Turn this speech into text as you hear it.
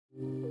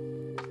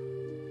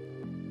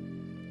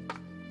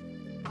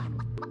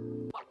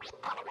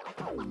Hi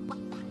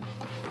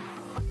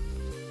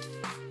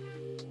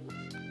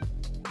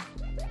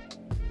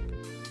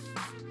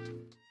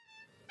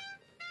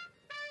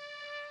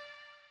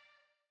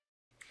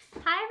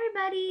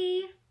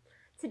everybody!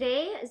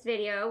 Today's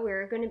video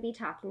we're going to be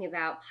talking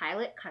about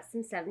Pilot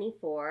Custom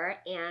 74,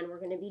 and we're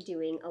going to be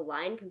doing a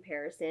line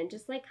comparison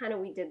just like kind of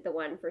we did the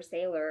one for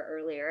Sailor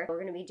earlier.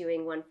 We're going to be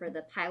doing one for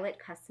the Pilot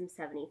Custom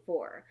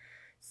 74.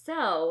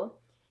 So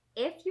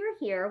if you're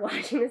here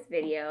watching this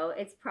video,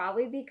 it's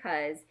probably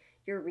because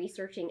you're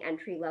researching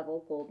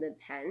entry-level gold nib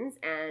pens,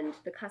 and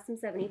the Custom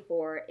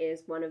 74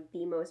 is one of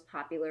the most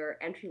popular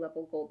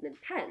entry-level gold nib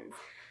pens.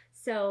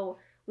 So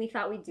we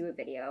thought we'd do a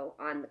video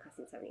on the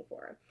Custom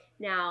 74.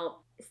 Now,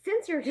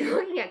 since you're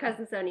looking at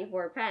Custom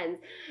 74 pens,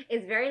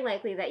 it's very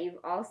likely that you've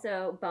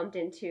also bumped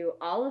into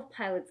all of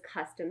Pilot's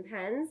custom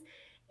pens,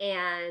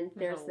 and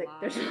there's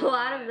a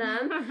lot of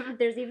them.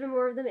 There's even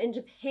more of them in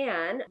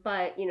Japan,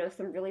 but you know,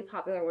 some really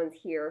popular ones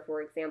here,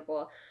 for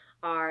example,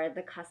 are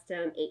the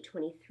Custom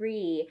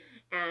 823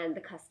 and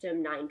the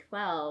Custom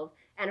 912.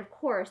 And of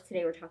course,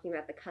 today we're talking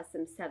about the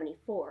Custom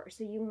 74.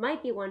 So you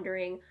might be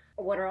wondering,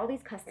 what are all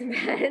these custom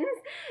pens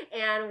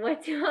and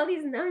what do all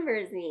these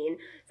numbers mean?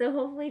 So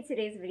hopefully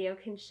today's video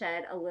can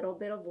shed a little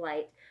bit of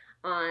light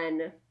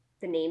on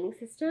the naming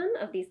system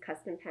of these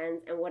custom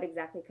pens and what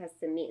exactly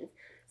custom means.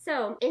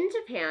 So in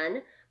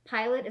Japan,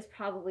 Pilot is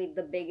probably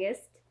the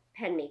biggest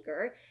pen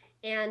maker,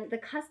 and the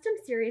custom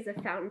series of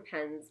fountain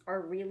pens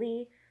are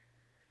really,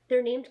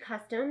 they're named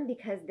custom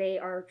because they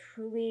are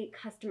truly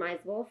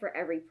customizable for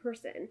every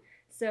person.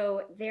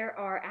 So there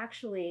are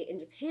actually, in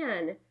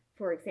Japan,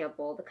 for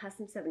example, the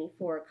Custom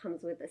 74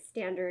 comes with a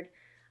standard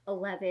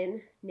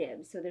 11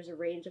 nibs. So there's a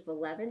range of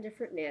 11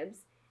 different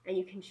nibs, and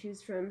you can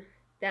choose from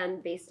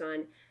them based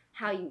on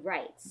how you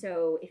write.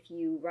 So if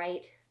you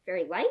write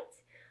very light,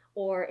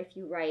 or if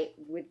you write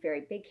with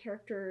very big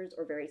characters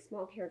or very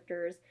small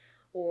characters,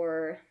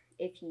 or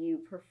if you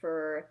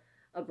prefer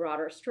a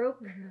broader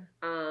stroke,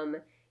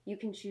 you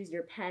can choose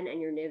your pen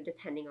and your nib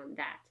depending on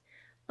that.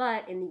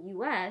 But in the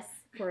US,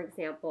 for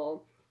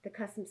example, the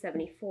Custom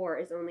 74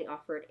 is only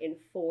offered in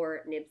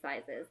 4 nib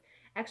sizes: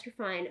 extra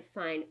fine,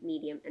 fine,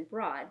 medium, and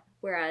broad.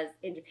 Whereas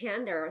in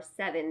Japan, there are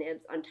 7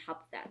 nibs on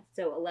top of that,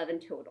 so 11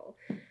 total.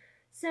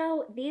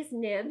 So these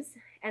nibs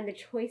and the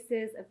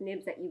choices of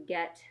nibs that you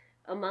get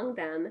among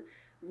them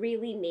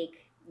really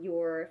make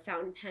your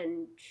fountain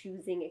pen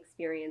choosing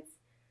experience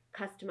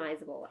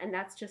customizable. And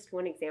that's just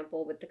one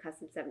example with the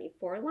Custom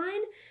 74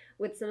 line.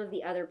 With some of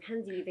the other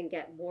pens, you even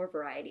get more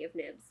variety of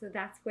nibs. So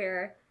that's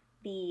where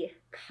the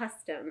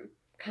custom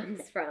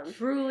comes from.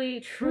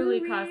 Truly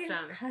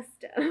custom.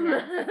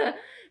 Yes.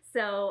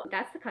 So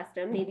that's the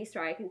custom. Maybe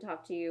Soraya can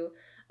talk to you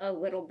a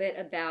little bit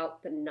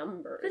about the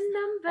numbers. The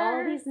numbers.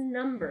 All these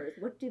numbers,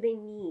 what do they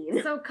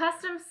mean? So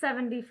Custom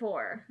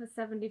 74. The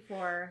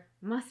 74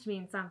 must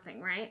mean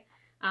something, right?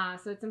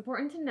 So it's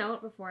important to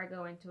note before I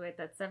go into it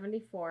that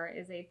 74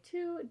 is a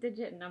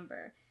 2-digit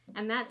number.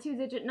 And that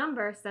 2-digit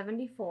number,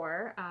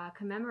 74,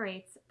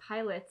 commemorates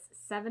Pilot's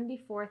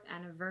 74th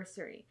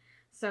anniversary.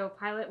 So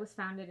Pilot was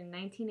founded in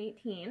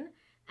 1918,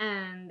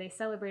 and they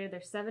celebrated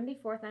their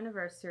 74th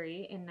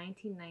anniversary in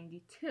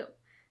 1992.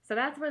 So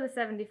that's where the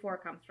 74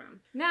 comes from.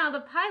 Now,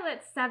 the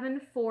Pilot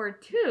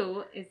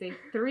 742 is a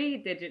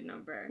 3-digit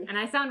number. And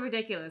I sound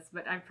ridiculous,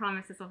 but I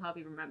promise this will help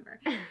you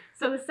remember.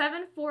 So the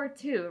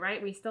 742,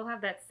 right? We still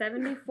have that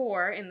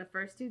 74 in the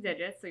first 2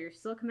 digits, so you're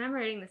still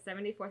commemorating the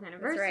 74th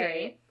anniversary. That's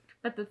right.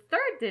 But the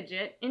 3rd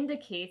digit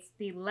indicates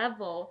the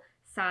level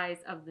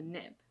size of the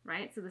nib,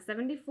 right? So the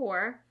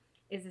 74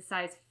 is a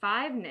size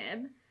 5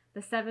 nib.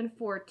 The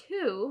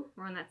 742,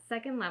 we're on that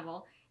 2nd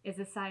level, is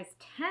a size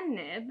 10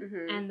 nib,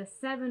 and the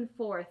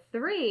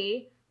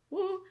 743,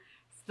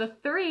 the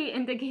 3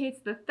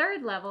 indicates the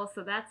 3rd level,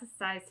 so that's a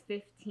size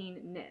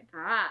 15 nib.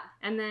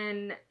 And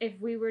then if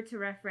we were to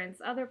reference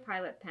other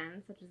Pilot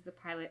pens, such as the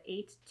Pilot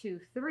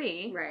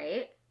 823,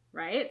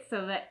 right?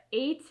 So the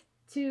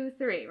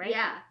 823, right?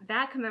 Yeah.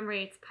 That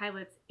commemorates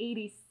Pilot's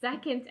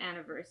 82nd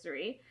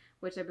anniversary,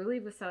 which I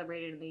believe was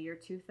celebrated in the year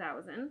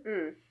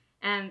 2000.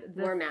 And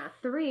the more math.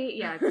 3,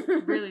 yeah,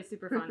 it's really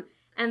super fun.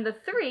 And the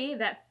 3,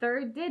 that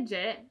 3rd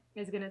digit,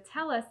 is going to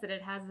tell us that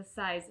it has a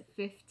size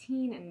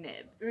 15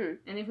 nib.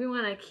 And if we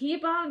want to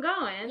keep on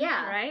going,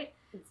 right?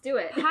 Let's do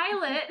it.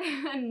 Pilot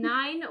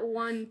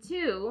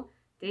 912.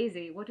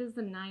 Daisy, what does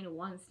the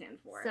 91 stand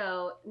for?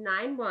 So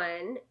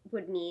 91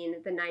 would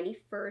mean the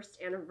 91st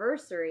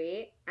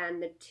anniversary,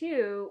 and the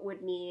 2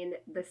 would mean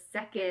the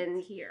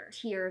second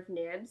tier of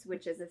nibs,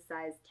 which is a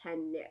size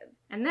 10 nib.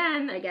 And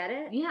then... I get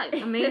it? Yeah,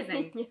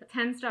 amazing.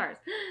 10 stars.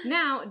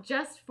 Now,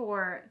 just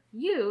for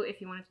you, if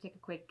you wanted to take a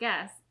quick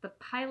guess, the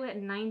Pilot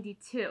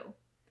 92.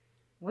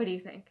 What do you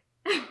think?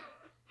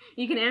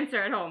 You can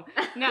answer at home.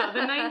 No,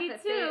 the 92...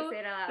 say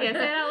it out loud. Yeah,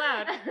 say it out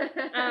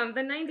loud.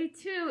 The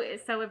 92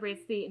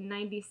 celebrates the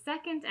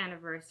 92nd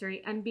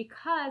anniversary, and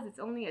because it's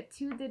only a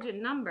 2-digit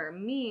number,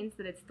 means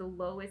that it's the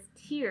lowest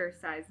tier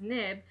size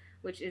nib,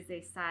 which is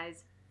a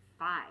size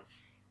 5.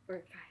 Or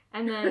 5.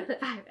 And then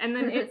 5. And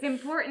then it's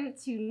important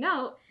to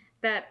note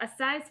that a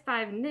size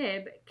 5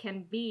 nib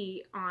can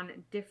be on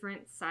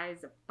different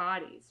size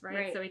bodies,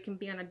 right? So it can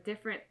be on a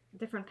different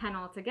pen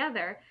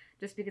altogether.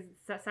 Just because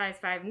it's a size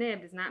 5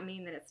 nib does not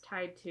mean that it's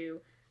tied to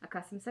a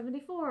custom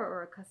 74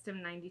 or a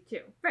custom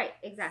 92. Right,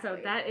 exactly. So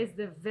that is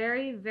the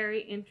very,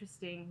 very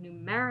interesting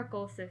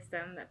numerical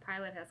system that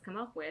Pilot has come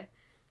up with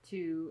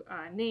to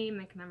name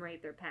and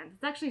commemorate their pens.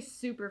 It's actually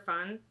super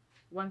fun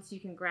once you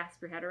can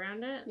grasp your head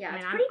around it. Yeah,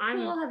 it's pretty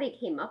cool how they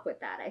came up with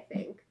that, I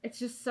think. It's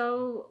just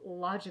so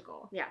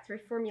logical. Yeah, it's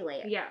very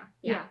formulaic.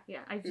 Yeah.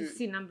 I just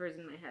see numbers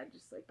in my head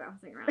just like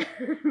bouncing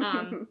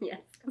around. Yes.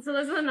 So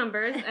those are the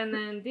numbers. And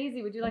then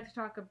Daisy, would you like to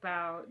talk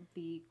about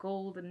the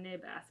gold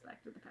nib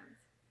aspect of the pens?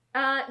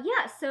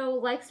 Yeah, so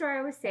like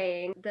Soraya was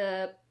saying,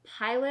 the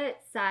Pilot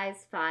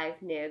size 5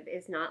 nib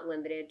is not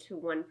limited to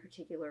one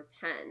particular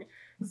pen.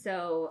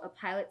 So a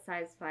Pilot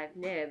size 5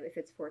 nib, if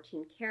it's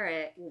 14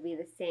 karat, will be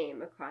the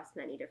same across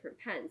many different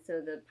pens.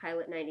 So the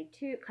Pilot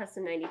 92,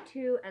 Custom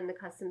 92, and the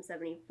Custom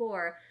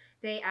 74,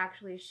 they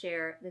actually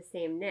share the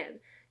same nib.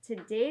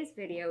 Today's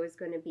video is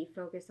going to be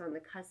focused on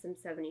the Custom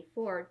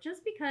 74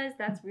 just because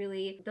that's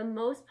really the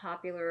most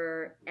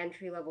popular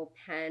entry-level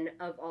pen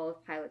of all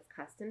of Pilot's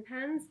custom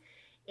pens.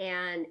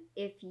 And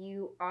if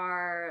you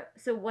are,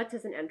 so what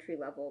does an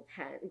entry-level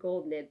pen,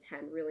 gold nib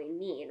pen really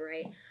mean,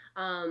 right?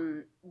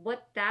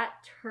 What that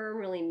term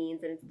really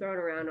means, and it's thrown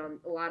around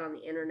a lot on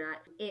the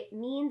internet, it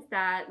means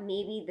that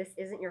maybe this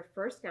isn't your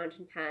first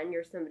fountain pen.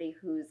 You're somebody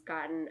who's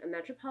gotten a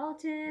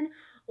Metropolitan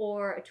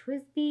or a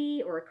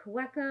TWSBI or a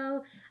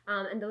Kaweco,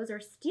 and those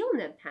are steel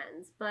nib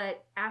pens.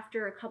 But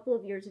after a couple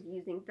of years of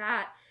using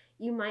that,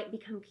 you might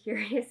become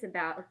curious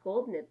about a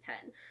gold nib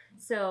pen.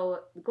 So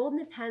gold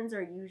nib pens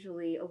are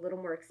usually a little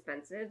more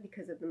expensive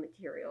because of the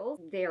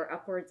materials. They are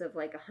upwards of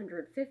like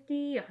 $150,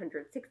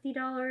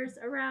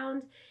 $160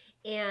 around.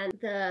 And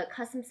the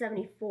Custom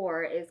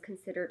 74 is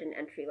considered an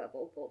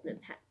entry-level gold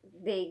nib pen.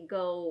 They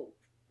go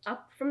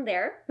up from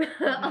there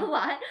a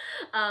lot,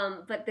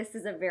 but this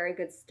is a very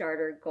good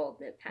starter gold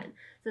nib pen.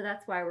 So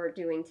that's why we're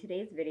doing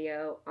today's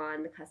video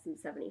on the Custom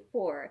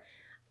 74.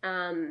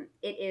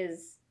 It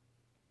is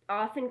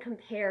often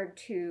compared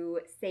to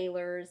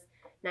Sailor's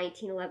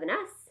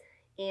 1911S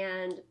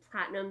and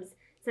Platinum's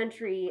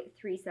Century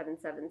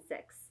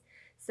 3776.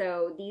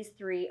 So these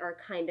three are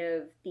kind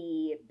of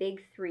the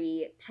big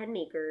three pen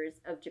makers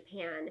of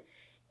Japan,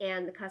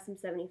 and the Custom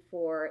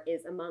 74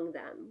 is among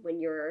them when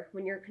you're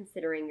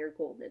considering your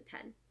gold nib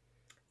pen.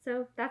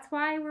 So that's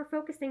why we're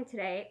focusing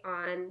today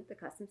on the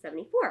Custom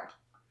 74.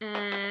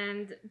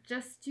 And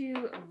just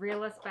to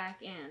reel us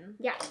back in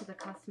to the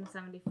Custom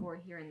 74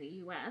 here in the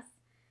US,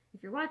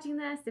 if you're watching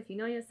this, if you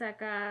know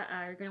Yoseka,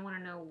 you're going to want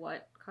to know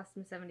what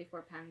Custom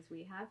 74 pens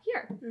we have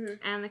here.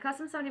 And the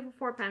Custom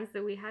 74 pens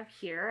that we have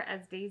here,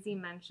 as Daisy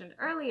mentioned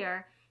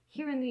earlier,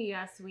 here in the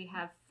US we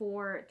have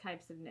 4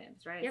 types of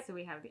nibs, right? So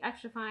we have the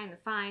extra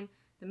fine,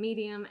 the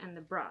medium, and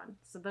the broad.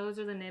 So those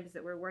are the nibs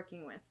that we're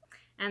working with.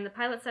 And the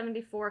Pilot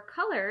 74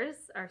 colors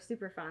are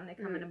super fun. They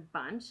come in a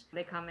bunch.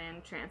 They come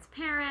in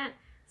transparent,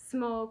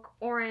 smoke,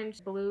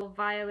 orange, blue,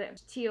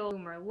 violet, teal,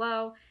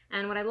 merlot.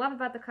 And what I love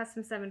about the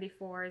Custom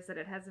 74 is that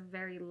it has a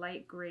very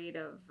light grade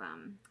of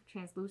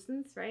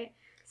translucence, right?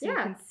 So you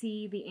can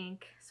see the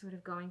ink sort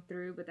of going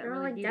through, but that they're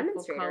really like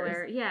beautiful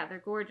color. Yeah, they're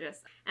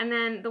gorgeous. And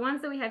then the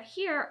ones that we have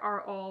here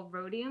are all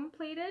rhodium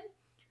plated.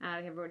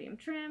 We have rhodium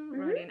trim,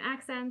 rhodium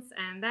accents,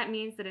 and that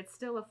means that it's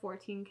still a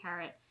 14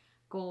 karat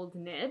gold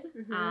nib,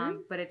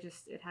 but it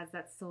has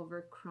that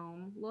silver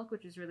chrome look,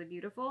 which is really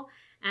beautiful.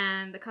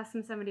 And the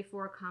Custom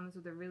 74 comes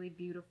with a really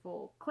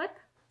beautiful clip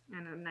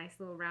and a nice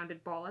little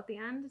rounded ball at the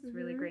end. It's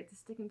really great to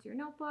stick into your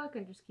notebook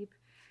and just keep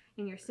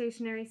in your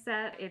stationery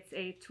set. It's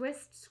a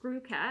twist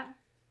screw cap,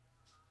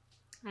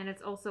 and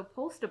it's also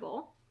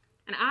postable.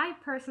 And I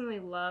personally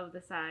love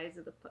the size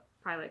of the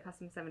Pilot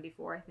Custom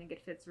 74. I think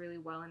it fits really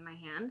well in my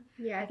hand.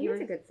 Yeah, I think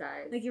it's a good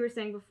size. Like you were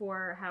saying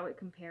before, how it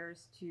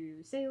compares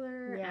to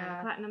Sailor and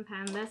the Platinum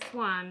pen. This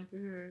one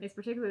is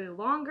particularly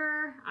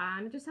longer,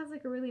 and it just has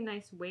like a really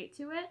nice weight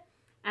to it.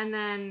 And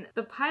then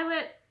the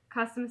Pilot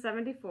Custom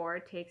 74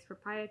 takes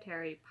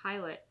proprietary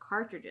Pilot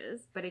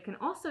cartridges, but it can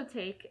also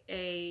take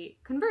a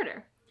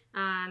converter.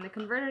 And the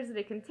converters that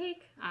it can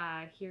take,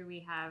 here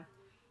we have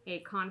a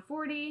Con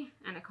 40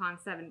 and a Con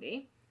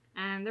 70.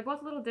 And they're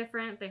both a little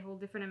different. They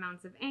hold different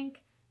amounts of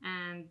ink.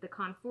 And the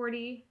Con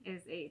 40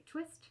 is a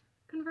twist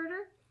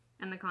converter,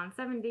 and the Con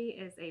 70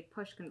 is a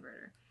push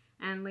converter.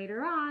 And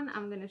later on,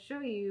 I'm going to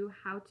show you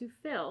how to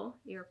fill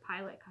your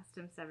Pilot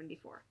Custom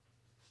 74.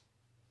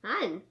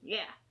 Fun.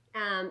 Yeah.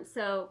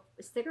 So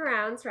stick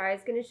around.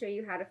 Soraya's going to show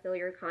you how to fill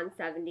your Con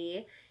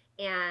 70.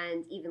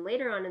 And even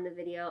later on in the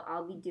video,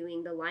 I'll be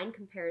doing the line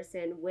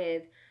comparison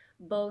with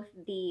both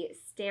the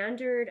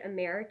standard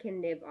American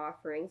nib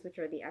offerings, which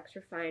are the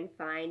extra fine,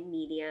 fine,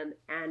 medium,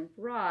 and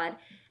broad.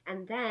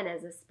 And then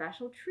as a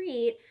special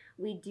treat,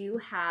 we do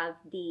have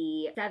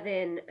the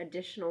 7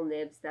 additional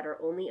nibs that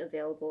are only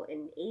available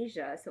in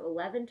Asia. So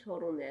 11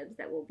 total nibs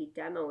that we'll be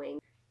demoing.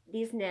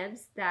 These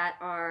nibs that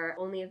are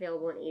only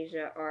available in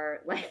Asia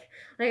are like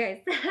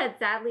I said,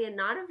 sadly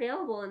not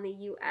available in the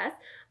US,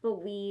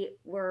 but we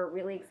were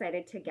really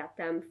excited to get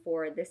them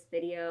for this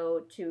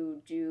video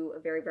to do a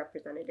very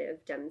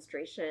representative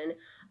demonstration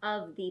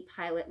of the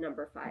Pilot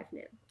number 5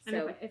 nib. And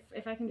So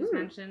if I can just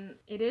mention,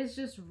 it is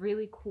just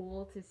really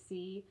cool to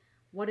see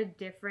what a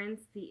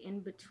difference the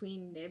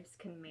in-between nibs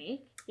can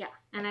make. Yeah.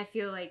 And I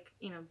feel like,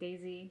 you know,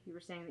 Daisy, you were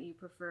saying that you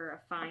prefer a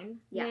fine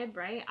nib,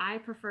 right? I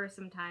prefer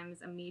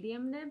sometimes a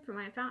medium nib for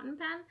my fountain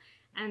pen.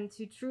 And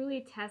to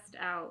truly test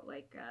out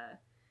like a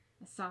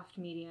soft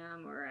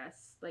medium or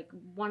like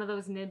one of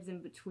those nibs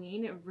in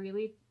between, it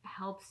really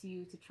helps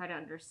you to try to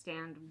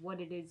understand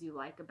what it is you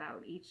like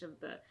about each of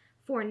the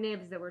 4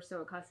 nibs that we're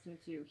so accustomed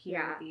to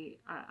here with the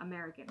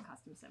American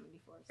Custom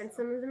 74s. And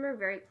some of them are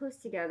very close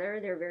together.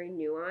 They're very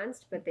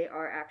nuanced, but they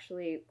are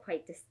actually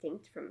quite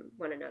distinct from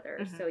one another.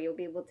 So you'll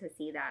be able to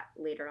see that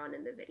later on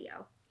in the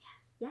video.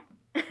 Yeah.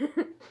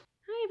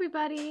 Hi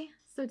everybody.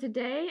 So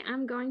today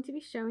I'm going to be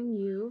showing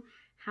you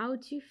how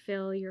to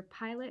fill your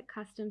Pilot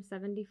Custom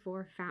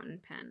 74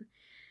 fountain pen.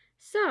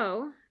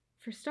 So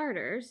for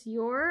starters,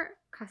 your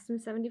Custom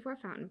 74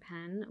 fountain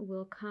pen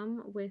will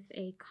come with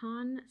a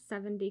Con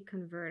 70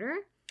 converter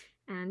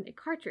and a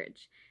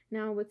cartridge.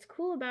 Now what's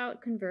cool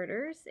about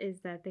converters is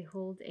that they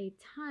hold a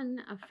ton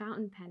of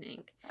fountain pen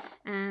ink,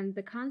 and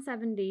the Con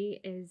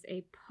 70 is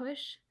a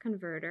push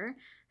converter,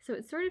 so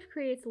it sort of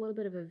creates a little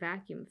bit of a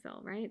vacuum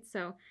fill, right?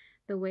 So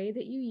the way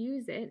that you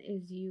use it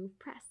is you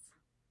press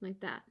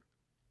like that.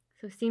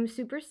 So it seems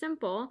super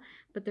simple,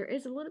 but there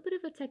is a little bit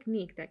of a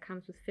technique that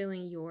comes with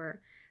filling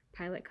your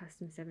Pilot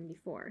Custom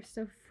 74.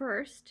 So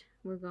first,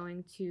 we're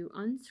going to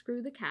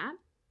unscrew the cap.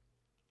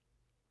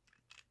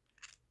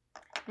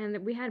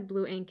 And we had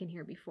blue ink in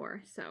here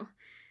before, so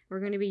we're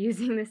going to be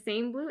using the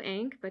same blue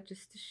ink, but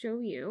just to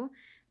show you,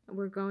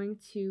 we're going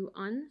to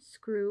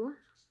unscrew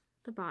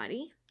the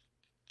body.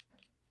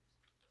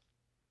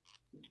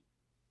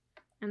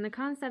 And the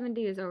Con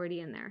 70 is already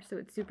in there, so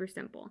it's super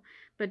simple.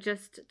 But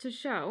just to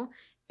show,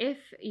 if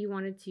you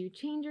wanted to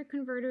change your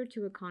converter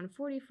to a Con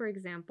 40, for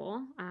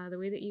example, the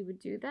way that you would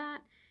do that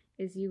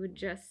is you would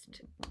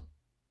just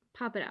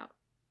pop it out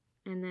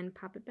and then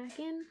pop it back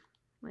in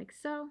like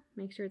so.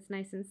 Make sure it's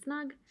nice and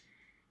snug.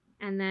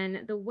 And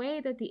then the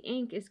way that the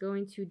ink is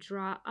going to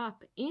draw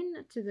up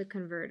into the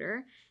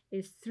converter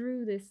is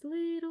through this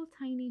little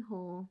tiny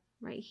hole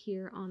right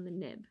here on the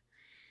nib.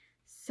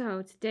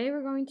 So today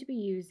we're going to be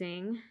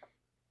using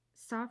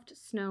Soft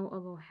Snow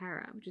of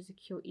O'Hara, which is a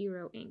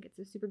Kyoiro ink. It's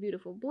a super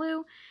beautiful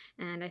blue,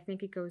 and I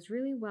think it goes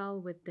really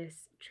well with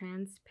this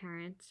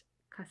transparent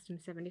Custom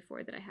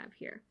 74 that I have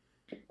here.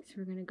 So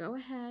we're going to go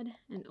ahead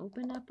and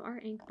open up our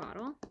ink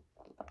bottle.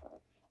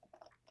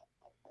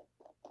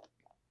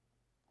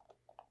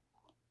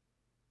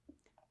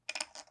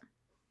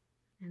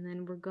 And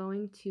then we're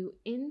going to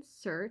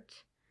insert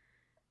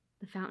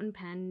the fountain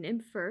pen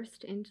nib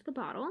first into the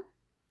bottle.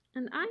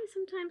 And I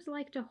sometimes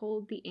like to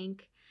hold the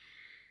ink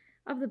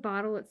of the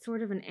bottle at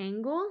sort of an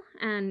angle,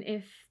 and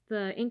if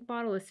the ink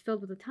bottle is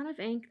filled with a ton of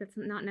ink, that's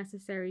not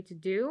necessary to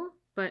do,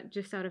 but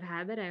just out of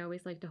habit I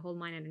always like to hold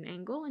mine at an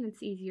angle, and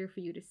it's easier for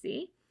you to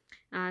see.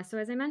 So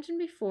as I mentioned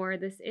before,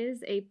 this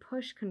is a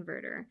push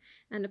converter,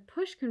 and a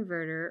push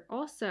converter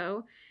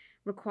also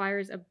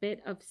requires a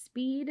bit of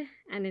speed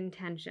and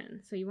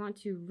intention. So you want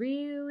to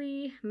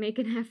really make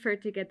an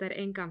effort to get that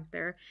ink up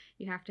there.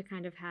 You have to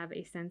kind of have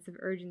a sense of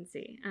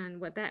urgency, and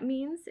what that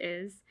means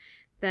is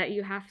that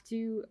you have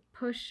to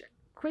push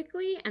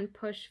quickly and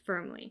push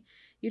firmly.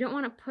 You don't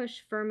want to push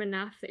firm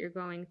enough that you're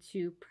going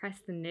to press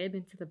the nib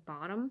into the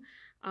bottom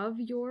of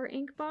your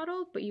ink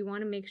bottle, but you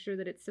want to make sure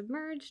that it's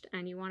submerged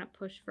and you want to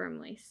push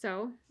firmly.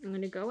 So I'm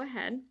going to go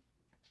ahead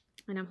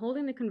and I'm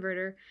holding the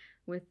converter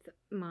with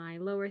my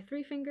lower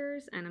 3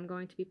 fingers, and I'm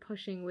going to be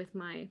pushing with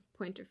my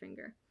pointer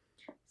finger.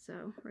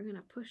 So we're going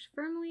to push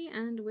firmly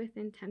and with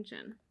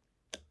intention.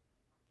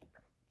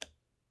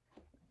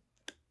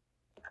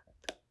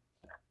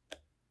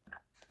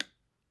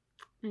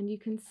 And you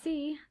can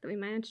see that we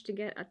managed to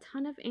get a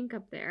ton of ink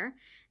up there,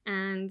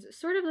 and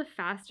sort of the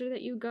faster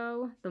that you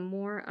go, the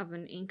more of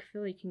an ink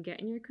fill you can get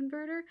in your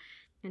converter.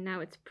 And now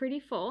it's pretty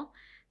full,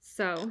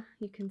 so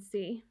you can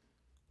see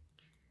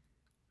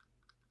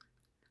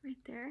right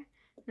there.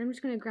 And I'm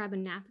just going to grab a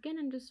napkin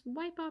and just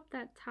wipe off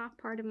that top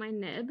part of my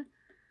nib.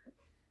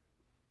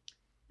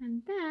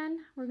 And then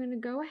we're going to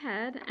go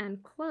ahead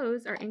and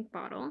close our ink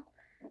bottle.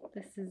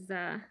 This is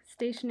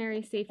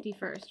stationary safety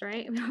first,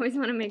 right? We always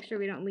want to make sure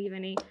we don't leave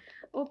any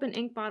open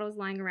ink bottles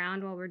lying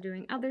around while we're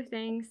doing other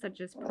things, such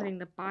as putting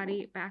the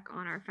body back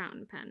on our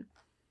fountain pen.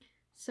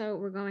 So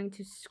we're going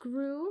to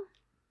screw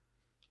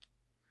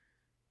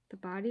the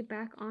body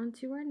back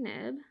onto our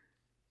nib.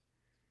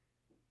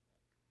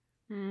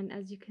 And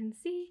as you can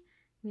see,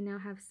 we now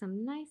have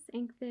some nice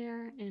ink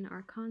there in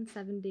our Con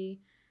 70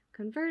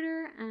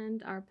 converter,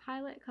 and our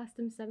Pilot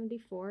Custom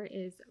 74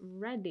 is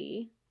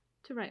ready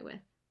to write with.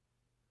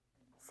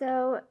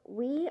 So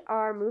we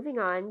are moving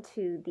on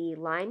to the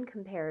line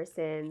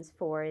comparisons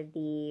for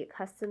the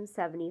Custom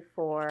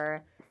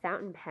 74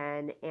 fountain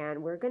pen,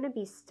 and we're going to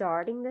be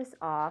starting this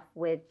off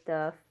with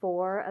the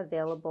 4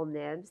 available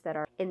nibs that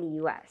are in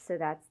the US. So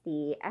that's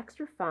the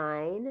extra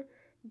fine,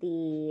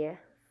 the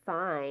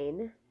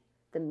fine,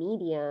 the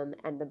medium,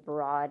 and the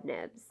broad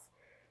nibs.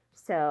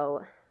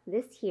 So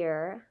this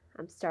here,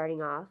 I'm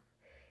starting off,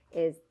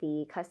 is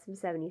the Custom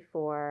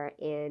 74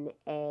 in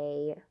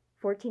a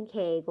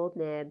 14K gold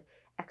nib,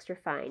 extra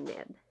fine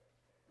nib.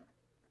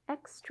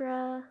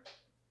 Extra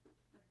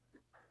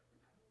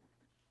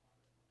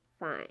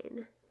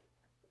fine.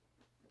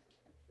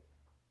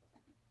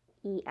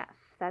 EF.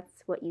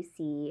 That's what you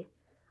see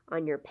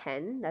on your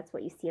pen. That's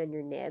what you see on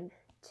your nib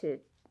to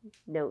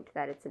note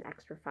that it's an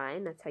extra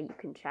fine. That's how you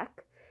can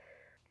check.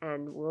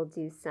 And we'll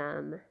do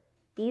some,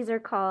 these are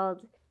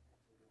called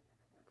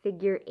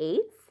figure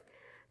eights.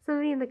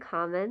 Somebody in the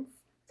comments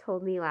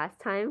told me last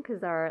time,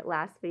 because our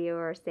last video,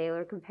 our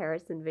sailor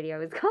comparison video, I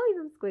was calling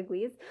them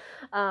squigglies,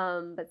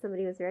 but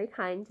somebody was very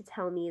kind to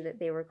tell me that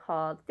they were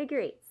called figure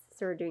eights.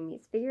 So we're doing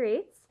these figure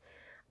eights,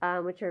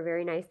 which are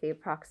very nice. They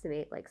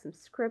approximate like some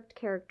script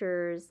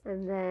characters,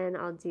 and then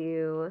I'll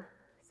do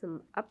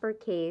some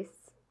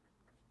uppercase.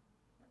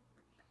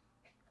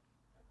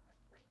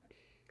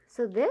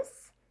 So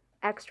this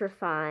extra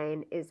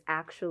fine is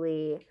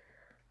actually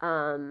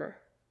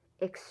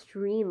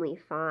extremely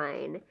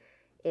fine.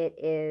 It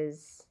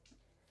is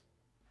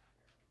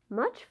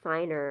much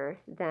finer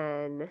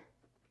than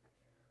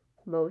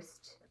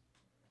most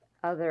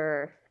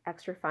other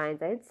extra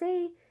fines. I'd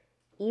say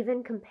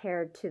even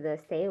compared to the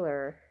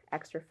Sailor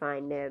extra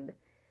fine nib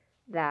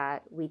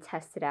that we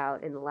tested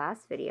out in the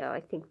last video,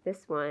 I think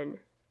this one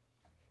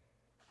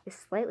is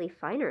slightly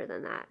finer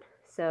than that.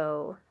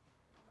 So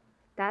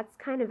that's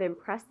kind of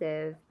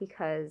impressive,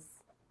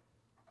 because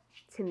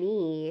to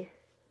me,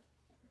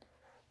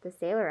 the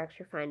Sailor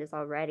extra fine is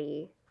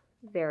already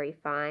very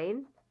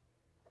fine.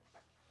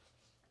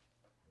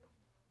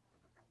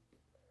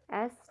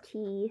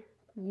 STUV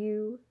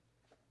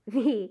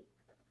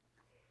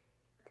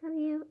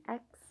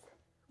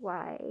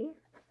WXY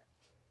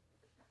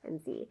and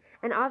Z.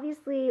 And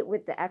obviously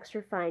with the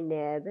extra fine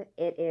nib,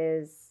 it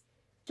is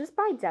just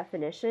by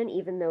definition,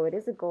 even though it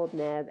is a gold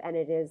nib and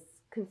it is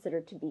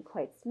considered to be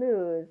quite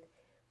smooth,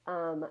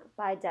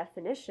 by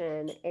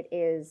definition, it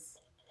is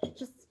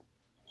just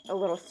a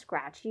little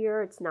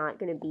scratchier. It's not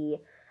going to be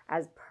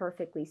as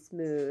perfectly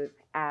smooth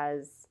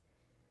as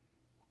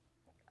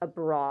a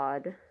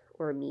broad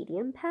or a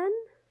medium pen.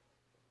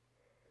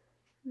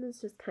 And this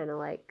just kind of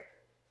like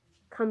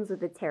comes with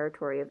the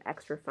territory of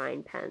extra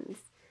fine pens.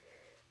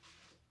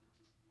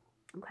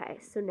 Okay,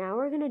 so now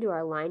we're going to do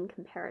our line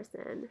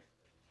comparison.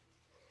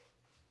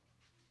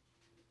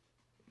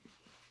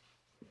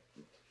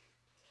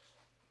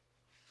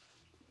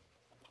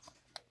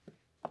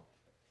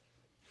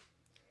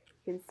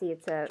 You can see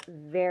it's a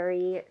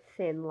very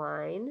thin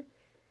line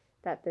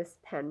that this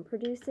pen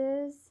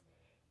produces,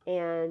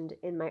 and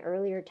in my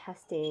earlier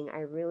testing I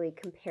really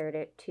compared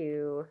it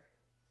to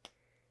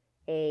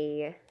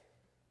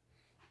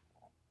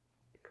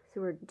so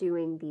we're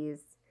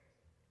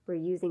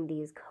using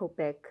these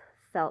Copic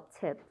felt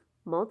tip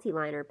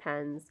multi-liner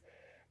pens,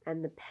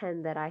 and the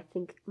pen that I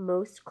think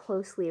most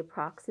closely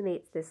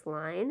approximates this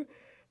line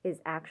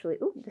is actually,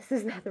 this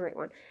is not the right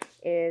one,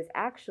 is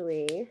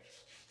actually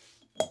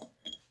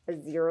a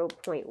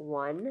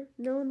 0.1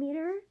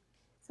 millimeter.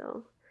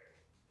 So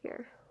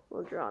here,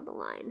 we'll draw the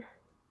line.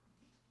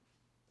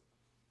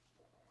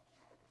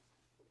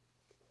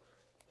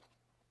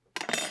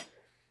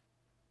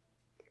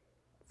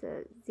 It's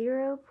a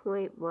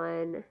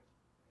 0.1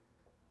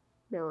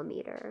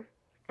 millimeter,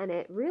 and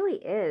it really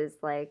is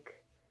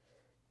like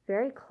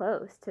very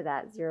close to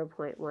that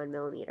 0.1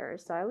 millimeter.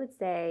 So I would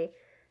say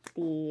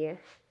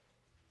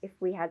if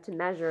we had to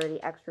measure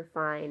the extra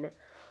fine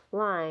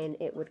line,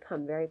 it would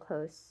come very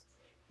close,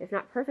 if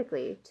not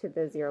perfectly, to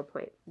the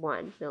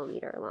 0.1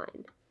 millimeter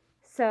line.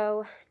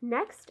 So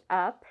next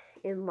up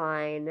in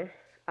line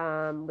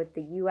with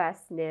the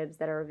US nibs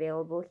that are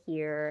available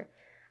here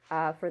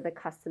for the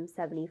Custom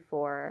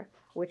 74,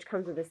 which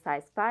comes with a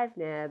size 5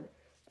 nib,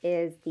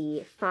 is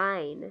the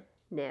fine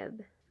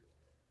nib.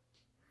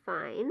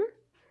 Fine.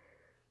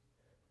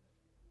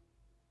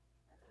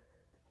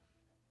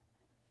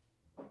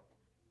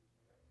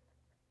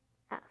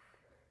 F.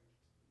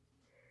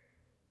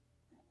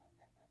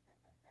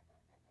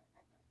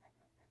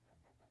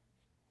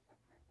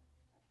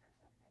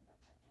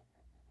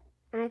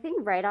 And I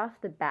think right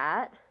off the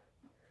bat,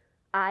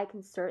 I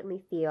can certainly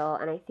feel,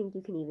 and I think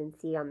you can even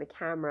see on the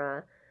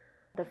camera,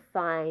 the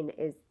fine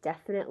is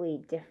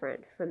definitely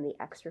different from the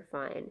extra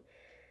fine.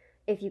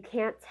 If you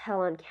can't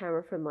tell on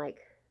camera from like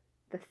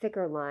the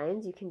thicker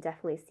lines, you can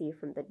definitely see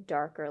from the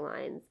darker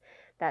lines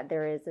that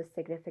there is a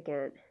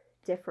significant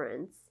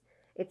difference.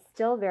 It's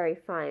still very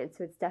fine,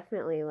 so it's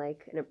definitely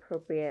like an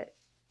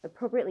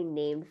appropriately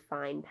named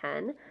fine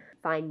pen,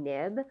 fine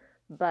nib,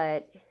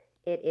 but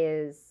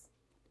it's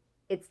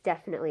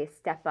definitely a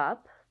step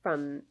up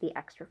from the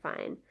extra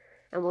fine.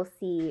 And we'll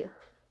see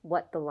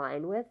what the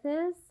line width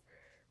is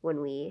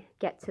when we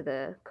get to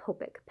the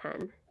Copic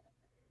pen.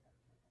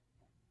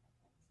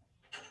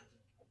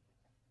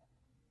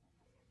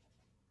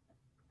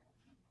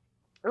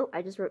 Oh,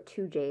 I just wrote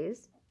 2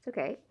 J's. It's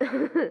okay.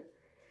 X,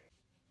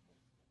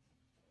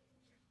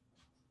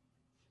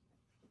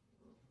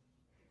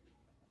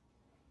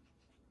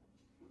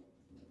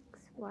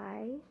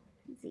 Y,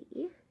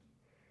 Z.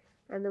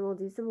 And then we'll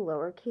do some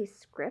lowercase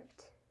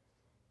script.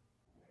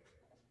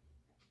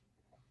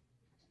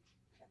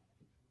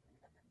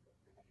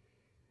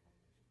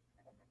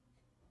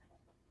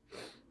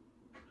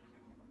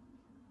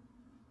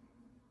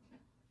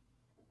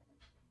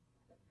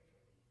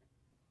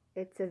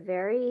 It's a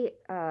very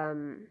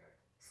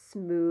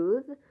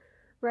smooth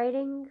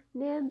writing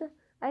nib,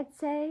 I'd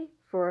say,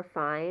 for a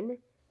fine.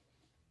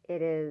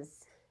 It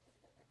is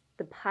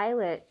the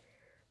pilot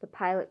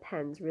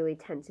pens really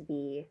tend to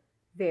be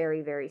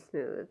very, very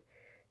smooth.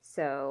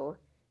 So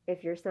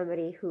if you're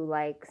somebody who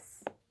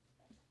likes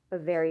a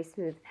very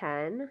smooth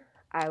pen,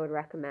 I would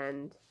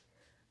recommend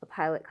a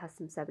Pilot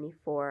Custom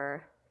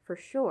 74 for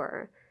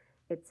sure.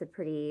 It's a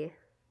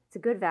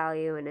good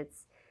value, and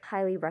it's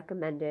highly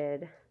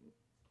recommended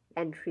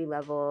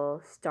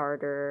entry-level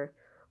starter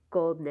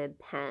gold nib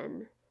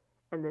pen.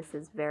 And this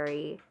is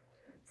very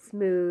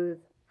smooth,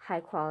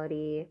 high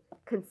quality,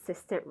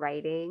 consistent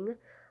writing.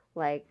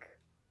 Like,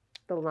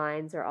 the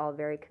lines are all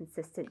very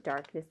consistent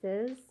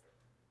darknesses.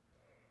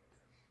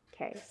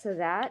 Okay, so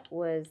that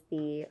was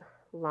the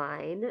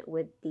line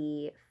with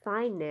the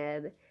fine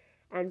nib.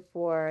 And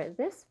for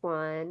this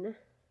one,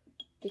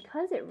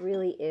 because it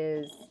really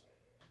is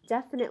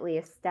definitely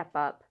a step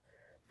up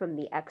from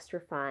the extra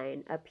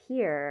fine up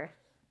here,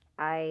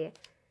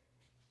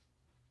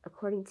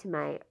 according to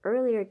my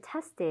earlier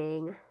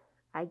testing,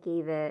 I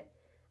gave it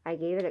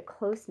a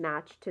close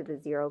match to the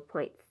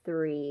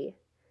 0.3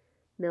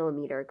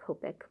 millimeter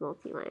Copic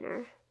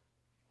multiliner.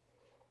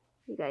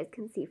 You guys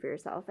can see for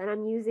yourself. And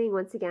I'm using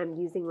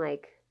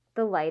like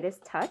the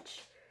lightest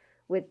touch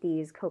with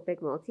these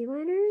Copic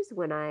multiliners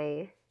when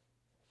I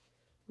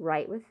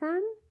write with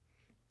them,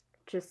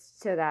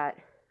 just so that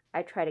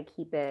I try to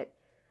keep it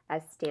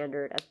as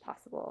standard as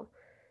possible.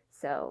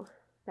 So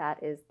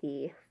that is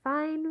the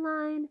fine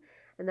line,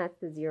 and that's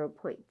the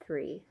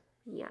 0.3.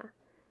 Yeah,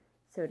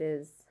 so it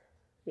is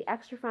the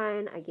extra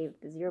fine, I gave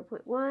the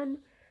 0.1,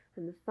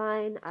 and the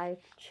fine, I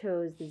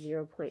chose the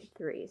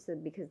 0.3. So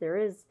because there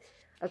is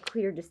a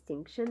clear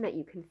distinction that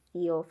you can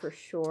feel for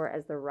sure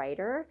as the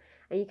writer,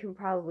 and you can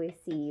probably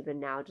see even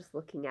now just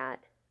looking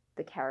at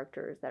the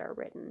characters that are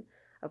written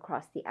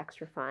across the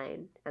extra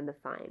fine and the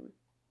fine.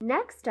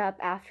 Next up,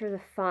 after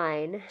the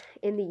fine,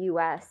 in the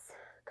US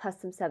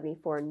Custom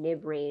 74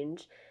 nib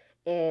range,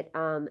 it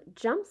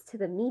jumps to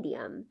the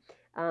medium.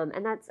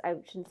 And that's, I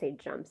shouldn't say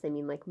jumps, I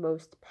mean like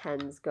most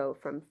pens go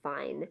from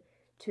fine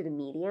to the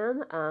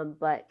medium,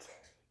 but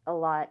a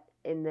lot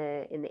in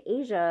the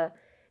Asia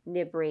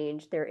nib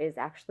range, there is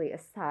actually a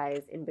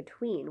size in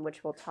between,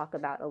 which we'll talk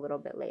about a little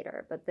bit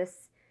later. But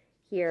this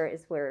here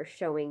is where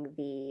showing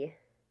the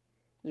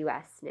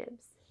US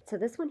nibs. So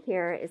this one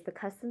here is the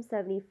Custom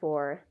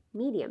 74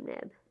 medium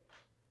nib.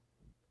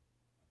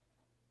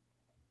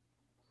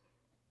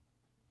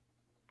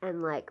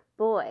 And like,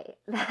 boy,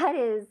 that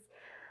is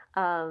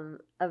a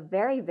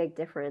very big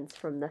difference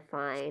from the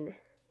fine.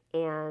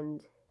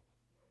 And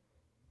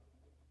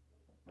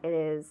it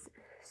is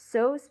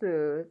so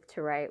smooth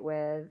to write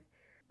with,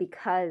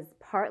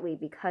 partly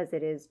because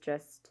it is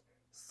just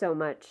so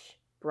much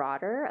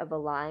broader of a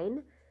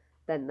line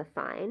than the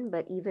fine,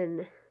 but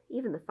even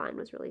the fine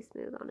was really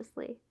smooth,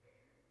 honestly.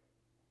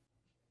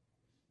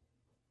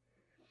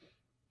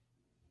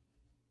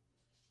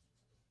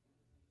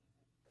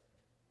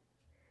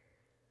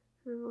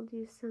 And we'll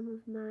do some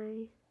of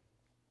my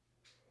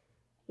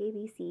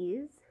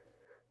ABCs.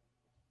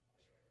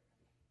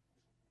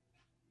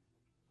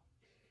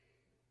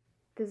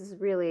 This is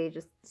really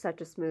just such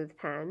a smooth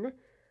pen.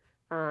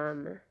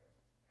 For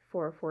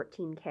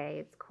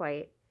 14K,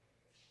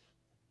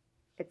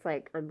 it's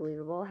like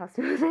unbelievable how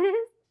smooth it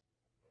is.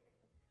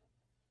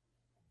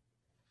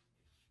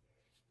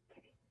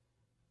 Okay.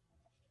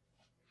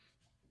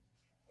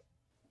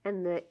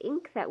 And the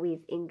ink that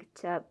we've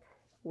inked up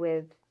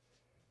with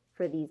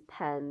for these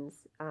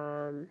pens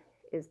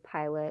is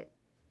Pilot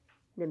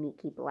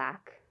Namiki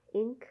Black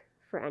ink.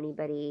 For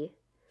anybody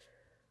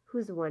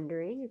who's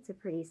wondering, it's a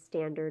pretty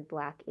standard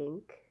black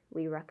ink.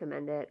 We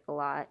recommend it a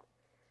lot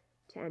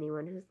to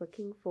anyone who's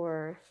looking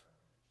for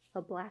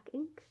a black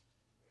ink.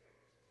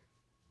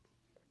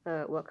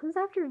 What comes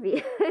after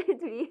V?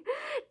 V,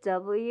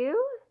 W,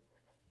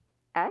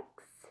 X,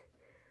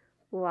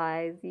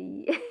 Y,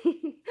 Z.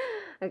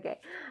 Okay.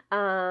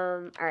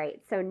 All right.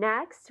 So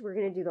next we're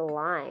gonna do the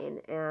line,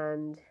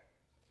 and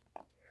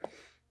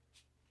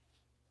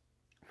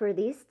for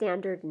these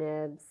standard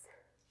nibs,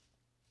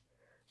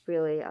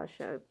 really,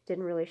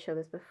 didn't really show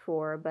this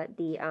before, but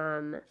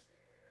the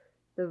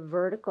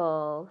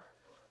vertical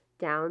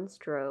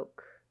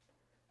downstroke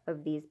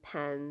of these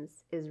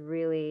pens is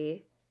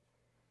really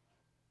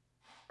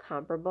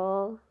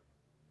comparable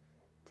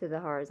to the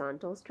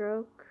horizontal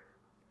stroke.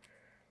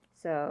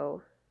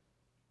 So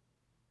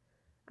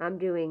I'm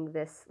doing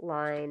this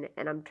line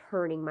and I'm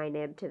turning my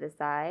nib to the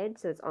side,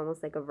 so it's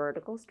almost like a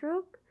vertical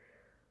stroke.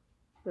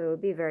 It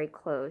would be very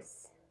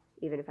close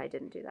even if I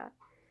didn't do that.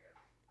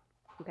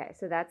 Okay,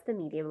 so that's the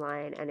medium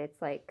line, and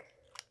it's like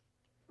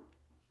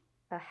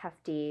a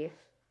hefty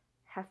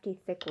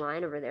thick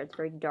line over there. It's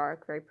very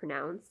dark, very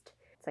pronounced.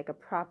 It's like a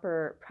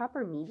proper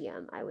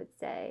medium, I would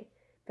say.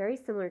 Very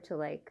similar to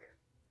like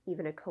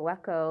even a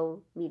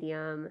Coeco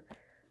medium,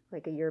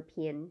 like a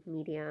European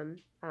medium.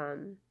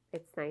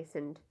 It's nice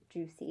and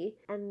juicy.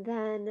 And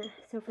then,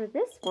 so for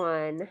this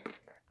one,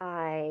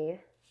 I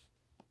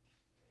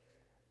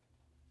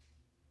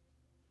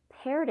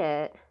paired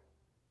it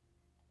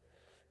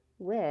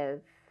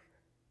with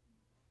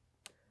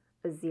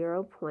a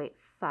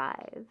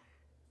 0.5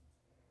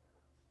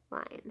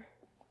 line.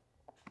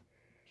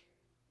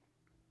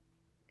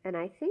 And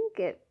I think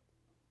it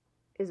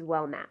is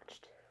well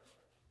matched.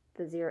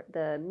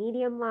 The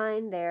medium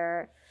line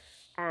there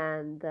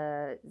and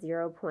the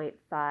 0.5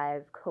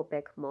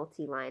 Copic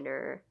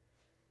multi-liner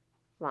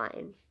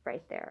line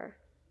right there.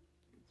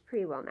 It's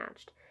pretty well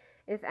matched.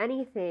 If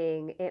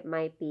anything, it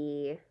might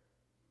be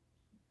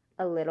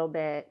a little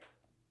bit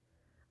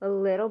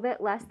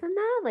less than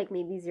that, like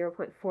maybe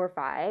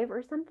 0.45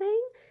 or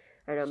something.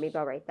 I don't know, maybe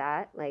I'll write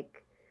that,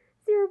 like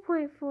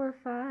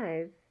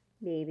 0.45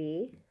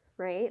 maybe,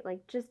 right?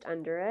 Like just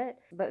under it,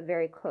 but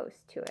very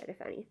close to it,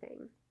 if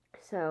anything.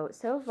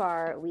 So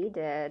far we've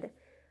done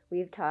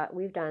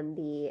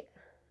the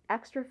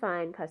extra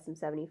fine custom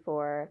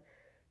 74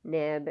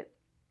 nib,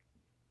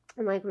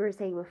 and like we were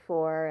saying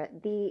before,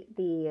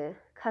 the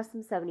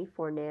custom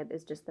 74 nib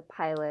is just the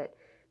Pilot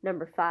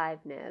number 5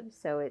 nib,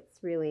 so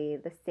it's really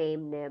the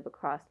same nib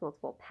across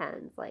multiple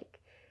pens. Like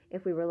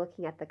if we were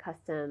looking at the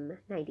custom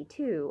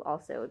 92,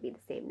 also it would be the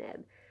same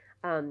nib.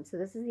 So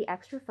this is the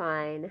extra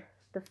fine,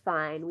 the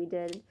fine we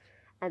did,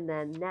 and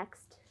then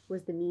next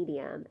was the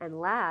medium, and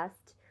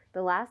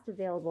the last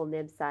available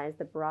nib size,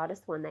 the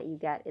broadest one that you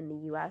get in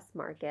the US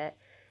market,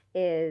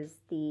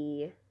 is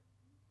the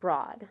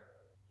broad.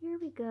 Here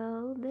we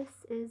go.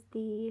 This is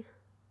the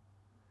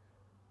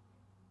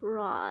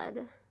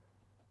broad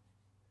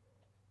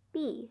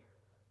B.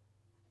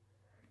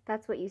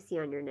 That's what you see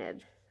on your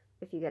nib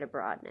if you get a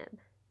broad nib.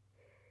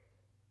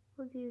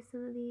 We'll do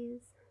some of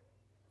these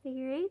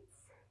figure eights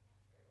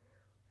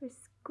or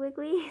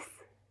squigglies.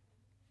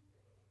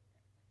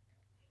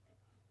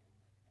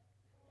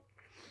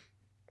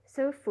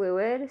 So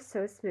fluid,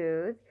 so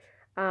smooth.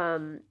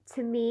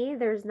 To me,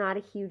 there's not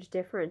a huge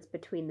difference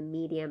between the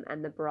medium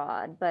and the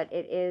broad, but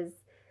it is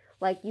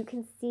like you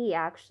can see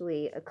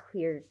actually a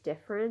clear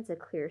difference, a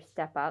clear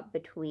step up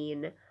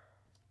between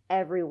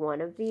every one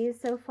of these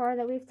so far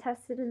that we've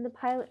tested in the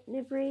Pilot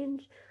nib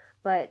range.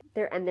 But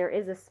there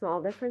is a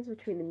small difference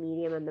between the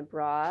medium and the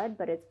broad,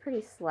 but it's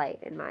pretty slight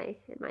in my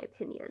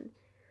opinion.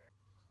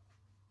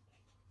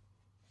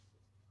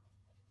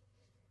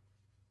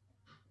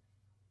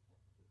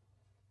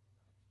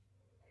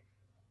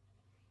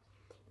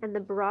 And the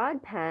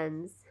broad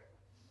pens,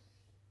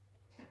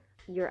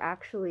 you're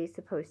actually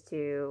supposed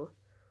to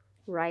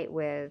write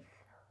with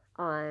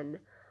on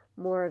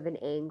more of an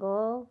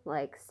angle.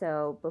 Like,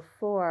 so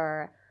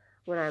before,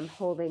 when I'm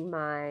holding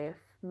my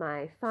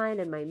fine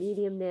and my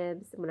medium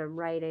nibs, when I'm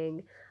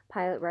writing,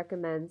 Pilot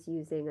recommends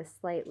using a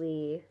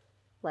slightly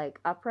like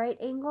upright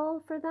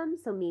angle for them,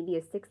 so maybe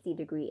a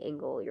 60-degree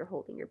angle you're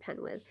holding your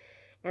pen with.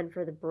 And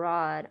for the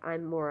broad,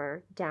 I'm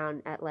more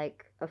down at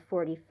like a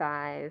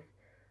 45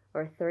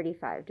 or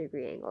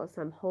 35-degree angle,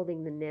 so I'm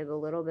holding the nib a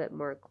little bit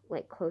more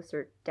like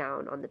closer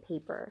down on the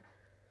paper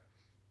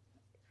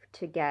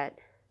to get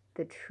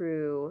the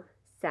true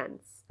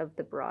sense of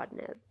the broad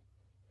nib.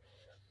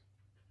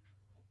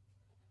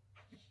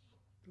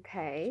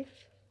 Okay,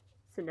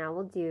 so now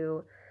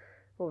we'll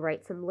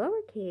write some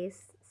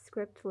lowercase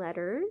script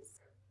letters.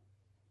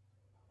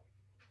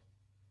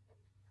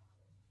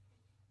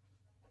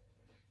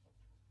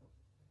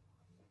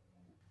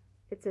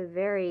 It's a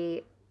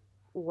very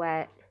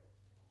wet,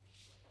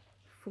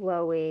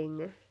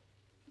 flowing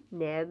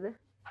nib.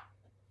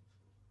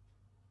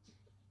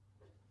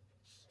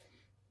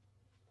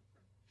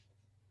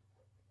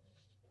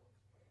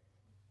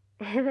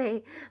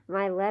 And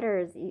my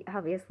letters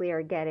obviously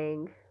are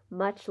getting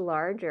much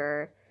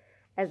larger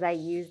as I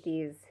use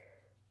these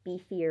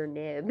beefier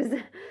nibs.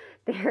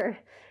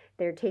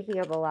 They're taking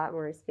up a lot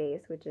more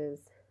space, which is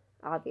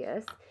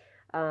obvious.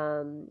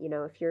 You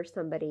know, if you're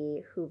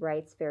somebody who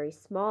writes very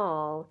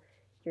small,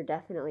 you're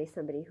definitely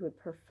somebody who would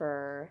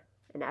prefer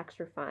an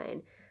extra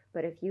fine.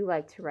 But if you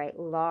like to write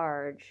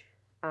large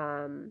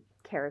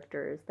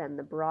characters, then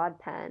the broad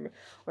pen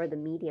or the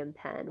medium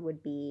pen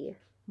would be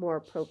more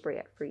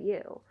appropriate for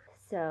you.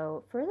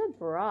 So for the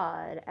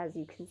broad, as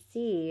you can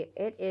see,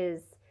 it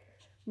is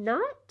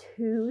not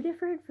too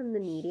different from the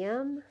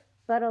medium,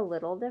 but a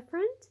little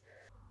different.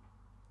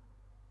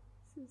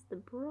 This is the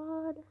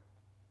broad.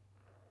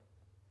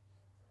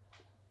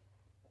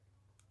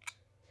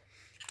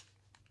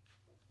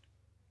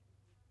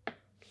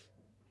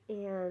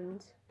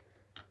 And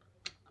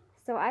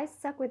So I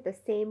stuck with the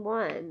same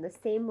one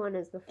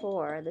as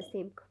before, the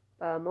same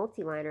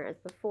multi-liner as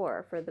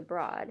before for the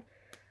broad.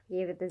 I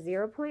gave it the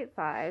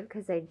 0.5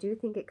 because I do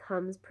think it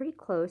comes pretty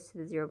close to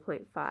the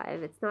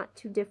 0.5. It's not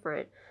too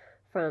different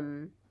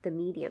from the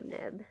medium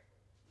nib.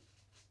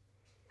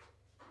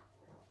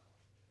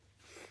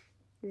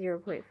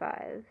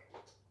 0.5.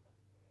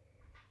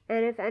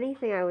 And if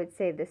anything, I would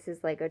say this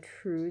is like a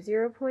true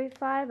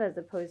 0.5 as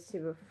opposed to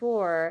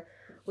before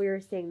we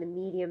were saying the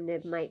medium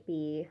nib might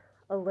be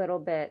a little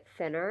bit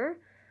thinner,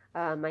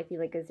 might be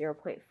like a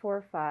 0.45.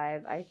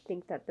 I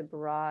think that the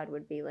broad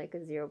would be like a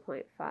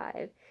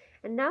 0.5.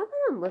 And now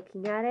that I'm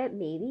looking at it,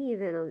 maybe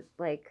even a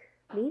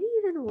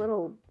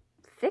little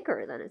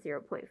thicker than a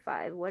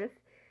 0.5.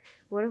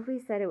 What if we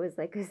said it was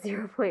like a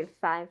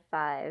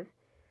 0.55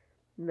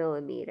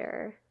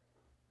 millimeter,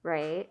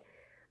 right?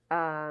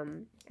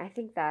 I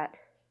think that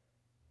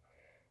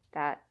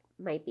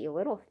might be a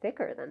little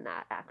thicker than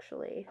that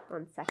actually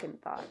on second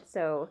thought.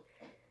 So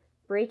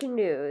breaking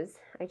news,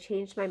 I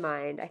changed my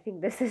mind. I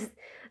think this is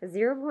a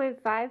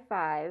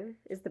 0.55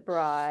 is the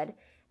broad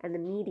and the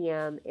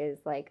medium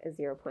is like a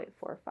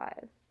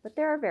 0.45. But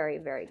they're very,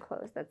 very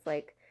close. That's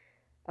like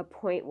a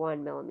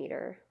 0.1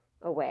 millimeter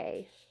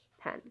away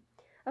pen.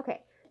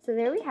 Okay, so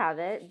there we have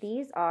it.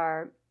 These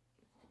are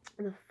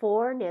the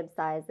 4 nib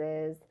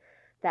sizes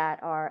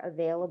that are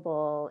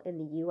available in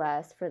the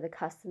US for the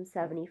custom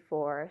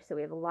 74. So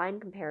we have a line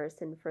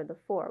comparison for the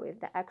 4. We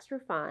have the extra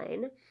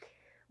fine,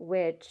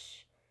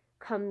 which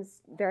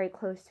comes very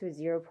close to a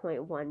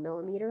 0.1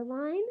 millimeter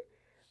line.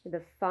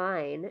 The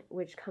fine,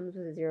 which comes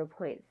with a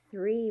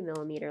 0.3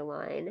 millimeter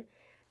line.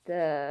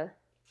 The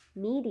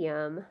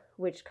medium,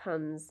 which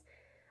comes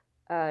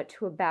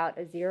to about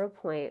a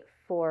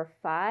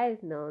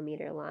 0.45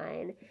 millimeter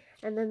line.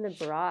 And then the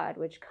broad,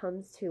 which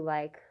comes to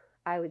like,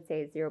 I would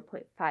say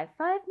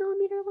 0.55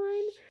 millimeter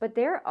line. But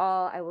they're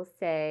all, I will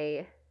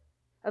say,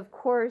 of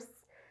course,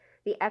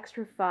 the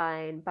extra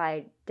fine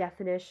by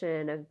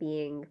definition of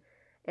being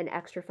an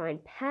extra fine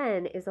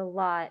pen is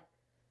not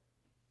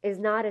as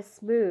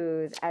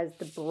smooth as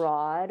the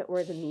broad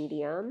or the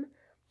medium,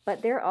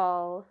 but they're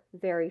all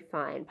very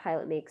fine.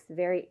 Pilot makes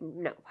very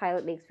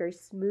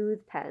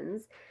smooth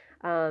pens.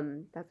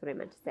 That's what I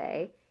meant to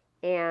say.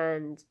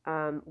 And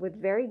with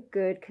very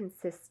good,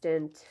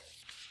 consistent,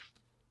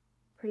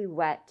 pretty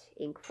wet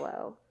ink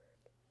flow.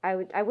 I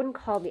wouldn't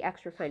call the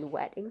extra fine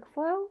wet ink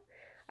flow.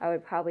 I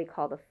would probably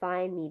call the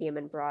fine, medium,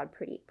 and broad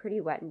pretty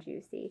wet and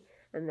juicy.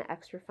 And the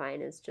extra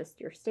fine is just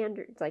your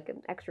standard. It's like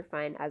an extra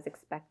fine as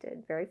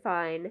expected. Very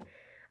fine,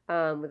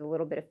 with a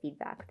little bit of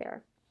feedback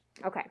there.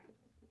 Okay,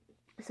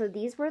 so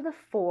these were the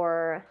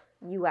 4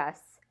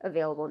 US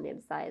available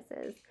nib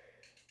sizes.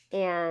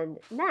 And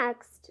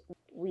next,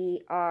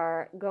 we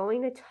are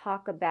going to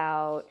talk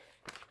about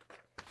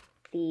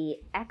the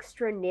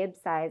extra nib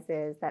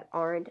sizes that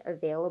aren't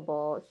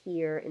available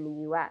here in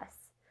the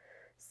US.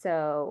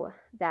 So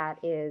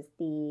that is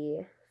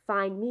the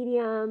fine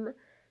medium,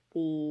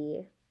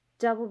 the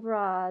double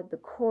broad, the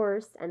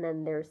coarse, and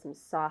then there's some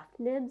soft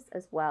nibs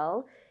as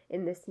well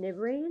in this nib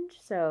range.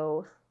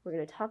 So we're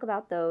going to talk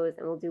about those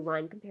and we'll do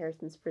line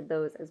comparisons for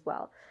those as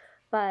well.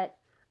 But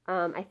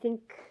I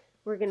think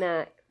we're going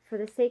to, for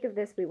the sake of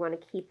this, we want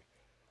to keep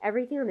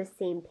everything on the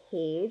same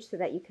page so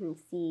that you can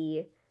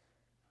see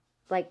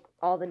like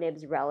all the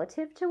nibs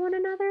relative to one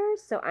another.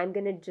 So I'm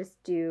going to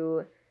just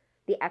do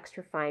the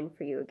extra fine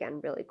for you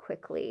again really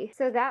quickly.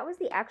 So that was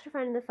the extra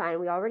fine and the fine.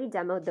 We already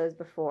demoed those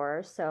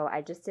before, so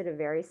I just did a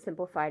very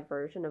simplified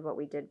version of what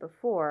we did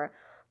before.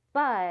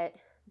 But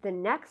the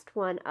next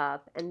one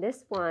up, and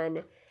this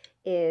one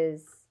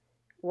is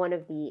one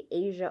of the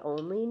Asia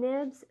only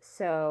nibs,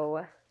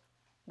 so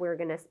we're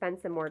going to spend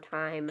some more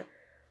time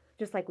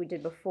just like we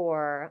did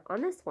before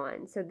on this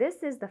one. So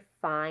this is the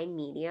fine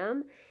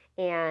medium.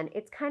 And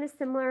it's kind of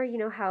similar, you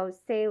know how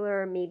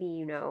Sailor, maybe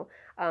you know,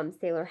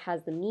 Sailor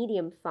has the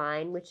medium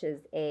fine, which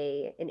is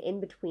an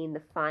in-between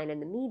the fine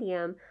and the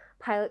medium.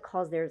 Pilot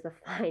calls theirs a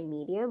fine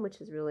medium,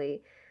 which is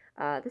really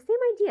the same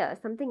idea,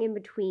 something in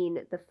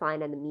between the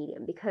fine and the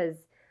medium,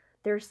 because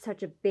there's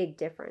such a big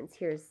difference.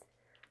 There's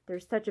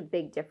such a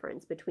big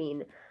difference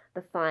between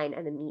the fine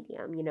and the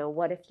medium. You know,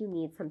 what if you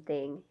need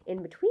something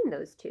in between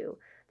those two?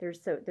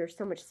 There's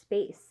so much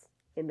space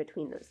in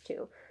between those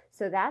two.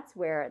 So that's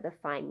where the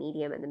fine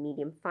medium and the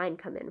medium fine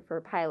come in. For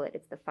a Pilot,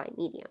 it's the fine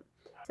medium.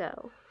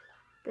 So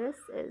this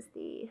is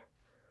the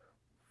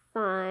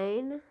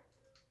fine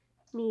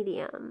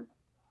medium.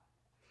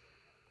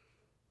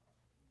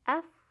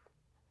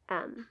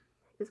 FM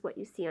is what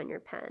you see on your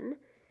pen.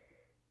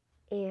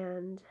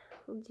 And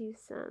we'll do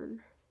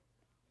some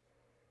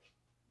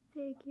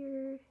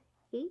figure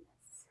 8s.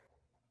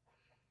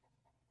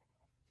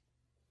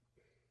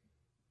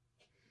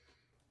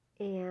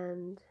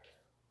 And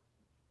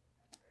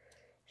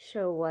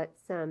show what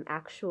some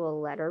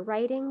actual letter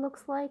writing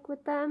looks like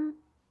with them.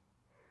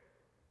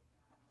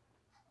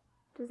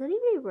 Does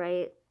anybody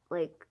write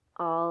like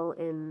all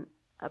in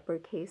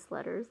uppercase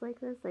letters like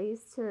this? I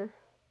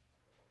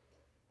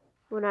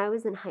When I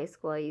was in high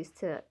school, I used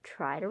to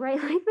try to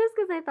write like this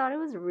because I thought it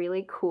was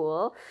really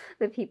cool,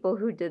 the people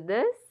who did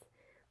this.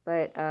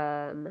 But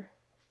I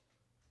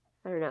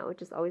don't know, it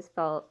just always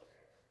felt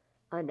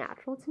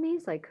unnatural to me,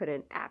 so I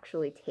couldn't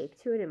actually take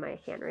to it in my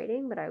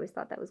handwriting, but I always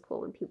thought that was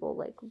cool when people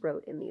like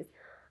wrote in these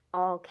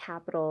all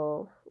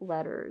capital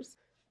letters.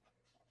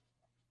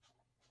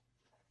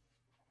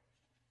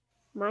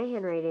 My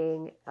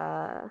handwriting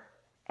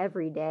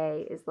every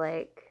day is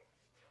like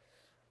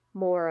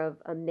more of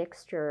a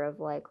mixture of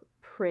like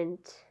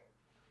print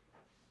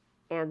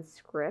and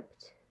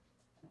script.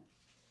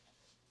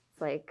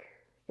 It's like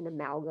an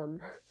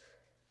amalgam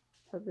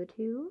of the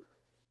two.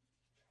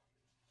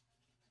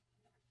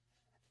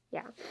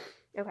 Yeah.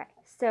 Okay.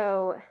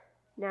 So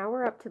now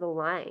we're up to the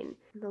line.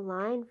 The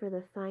line for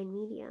the fine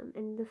medium.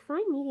 And the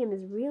fine medium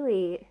is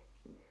really,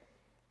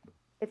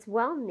 it's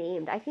well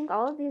named. I think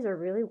all of these are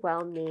really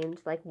well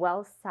named, like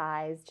well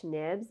sized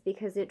nibs,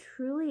 because it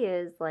truly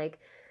is like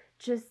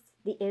just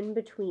the in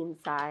between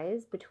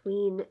size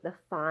between the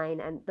fine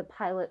and the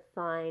pilot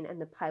fine and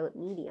the pilot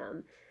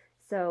medium.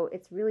 So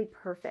it's really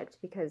perfect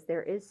because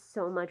there is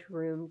so much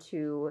room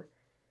to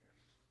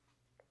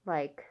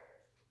like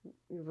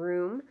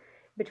room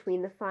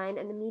between the fine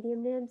and the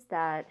medium nibs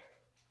that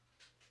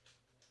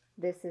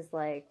this is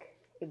like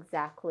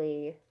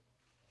exactly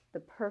the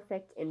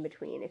perfect in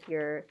between if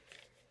you're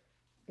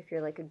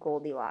like a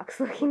Goldilocks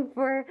looking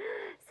for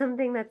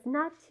something that's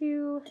not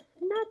too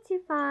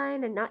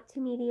fine and not too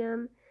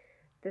medium.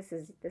 This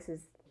is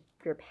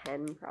your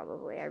pen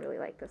probably. I really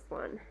like this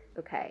one.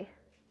 Okay.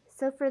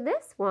 So for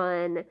this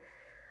one,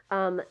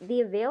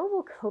 the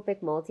available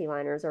Copic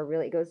multiliners are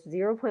really, it goes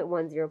 0.1,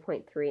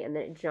 0.3, and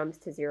then it jumps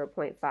to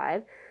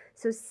 0.5.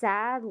 So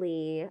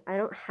sadly, I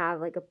don't have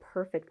like a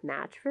perfect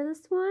match for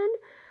this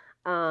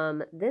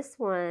one. This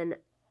one,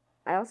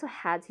 I also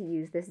had to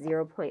use this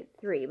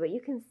 0.3, but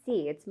you can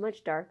see it's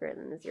much darker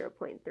than the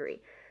 0.3.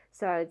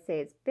 So I would say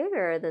it's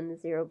bigger than the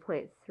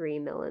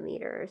 0.3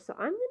 millimeters. So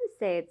I'm going to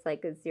say it's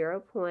like a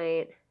 0.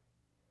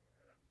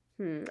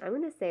 I'm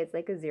going to say it's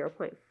like a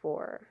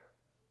 0.4.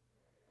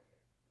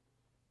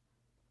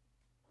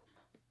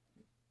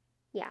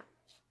 Yeah,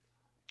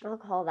 I'll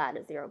call that a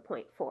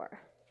 0.4.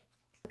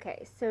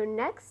 Okay, so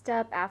next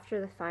up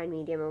after the fine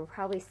medium, and we'll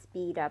probably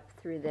speed up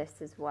through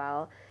this as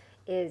well,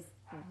 is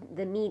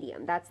the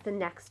medium. That's the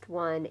next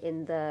one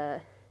in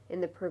the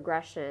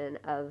progression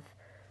of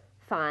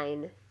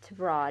fine to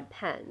broad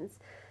pens.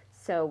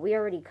 So we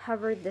already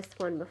covered this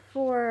one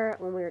before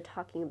when we were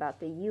talking about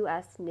the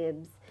US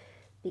nibs,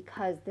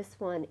 because this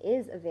one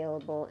is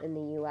available in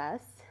the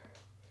US.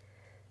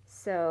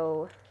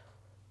 So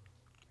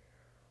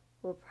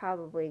we'll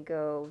probably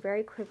go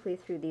very quickly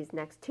through these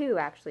next two,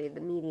 actually,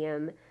 the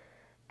medium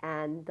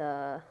and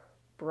the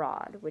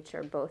broad, which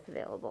are both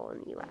available in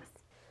the US.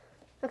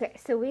 Okay,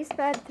 so we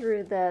sped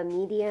through the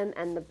medium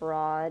and the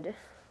broad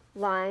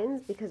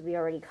lines because we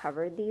already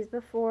covered these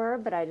before,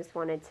 but I just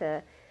wanted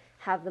to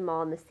have them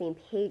all on the same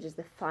page as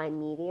the fine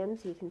medium,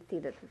 so you can see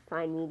that the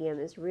fine medium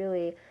is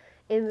really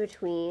in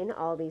between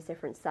all these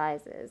different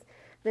sizes.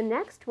 The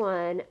next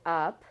one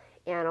up,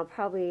 and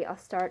I'll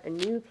start a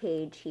new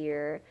page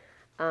here,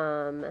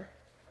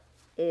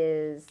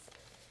 is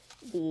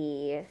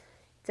the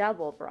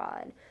double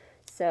broad.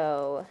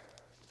 So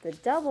the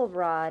double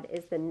broad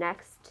is the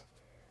next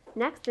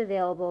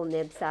available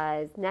nib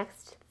size,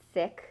 next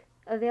in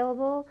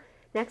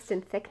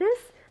thickness,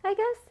 I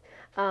guess,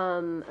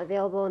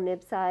 available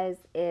nib size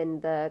in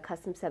the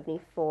Custom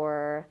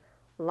 74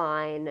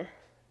 line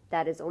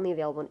that is only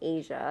available in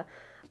Asia,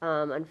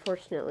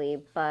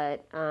 unfortunately,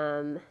 but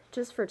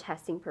just for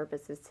testing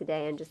purposes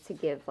today and just to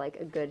give like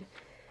a good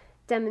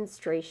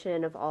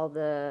demonstration of all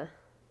the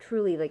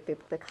truly like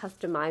the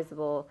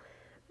customizable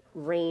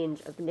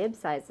range of nib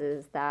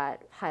sizes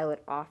that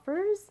Pilot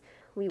offers,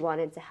 we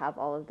wanted to have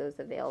all of those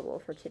available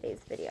for today's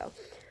video.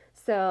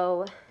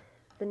 So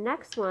the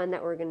next one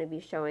that we're going to be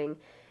showing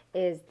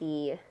is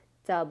the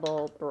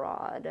double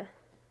broad.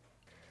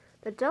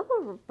 The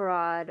double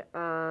broad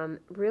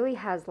really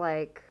has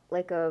like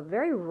a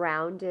very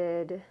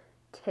rounded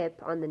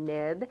tip on the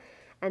nib,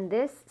 and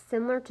this,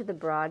 similar to the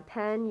broad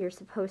pen, you're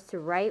supposed to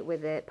write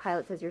with it,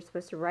 Pilot says you're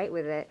supposed to write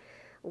with it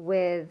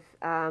with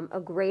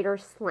a greater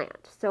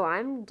slant. So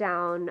I'm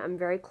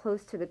very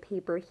close to the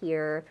paper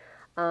here,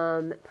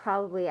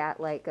 probably at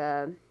like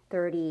a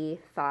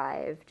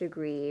 35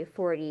 degree,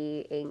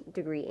 40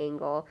 degree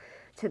angle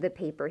to the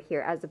paper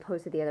here, as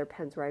opposed to the other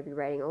pens where I'd be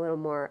writing a little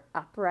more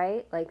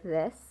upright like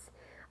this,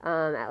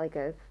 at like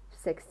a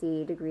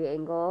 60 degree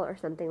angle or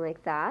something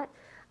like that.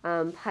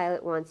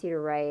 Pilot wants you to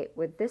write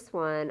with this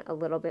one a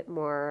little bit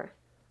more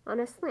on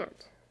a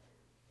slant.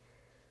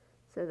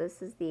 So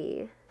this is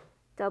the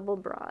double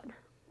broad.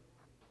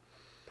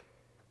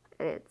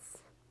 And it's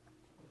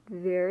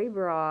very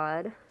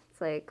broad. It's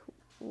like,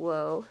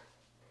 whoa.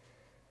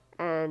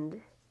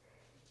 And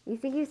you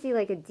think you see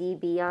like a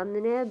DB on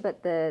the nib,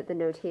 but the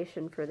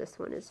notation for this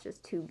one is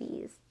just two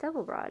B's.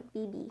 Double broad,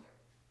 BB.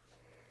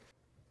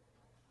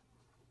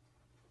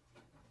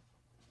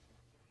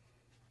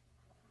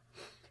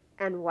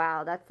 And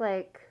wow, that's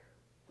like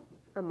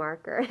a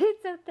marker.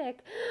 It's so thick.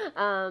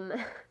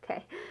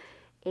 Okay.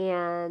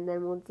 And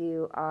then we'll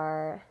do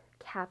our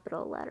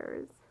capital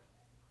letters.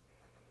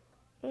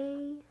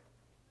 A.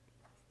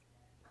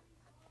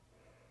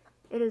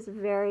 It is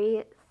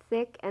very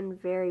thick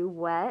and very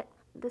wet,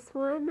 this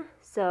one.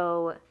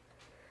 So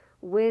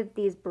with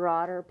these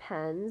broader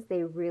pens,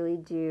 they really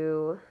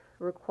do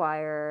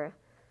require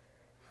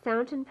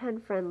fountain pen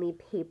friendly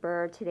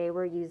paper. Today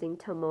we're using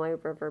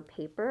Tomoe River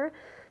paper.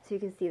 So you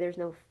can see there's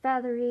no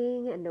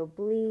feathering and no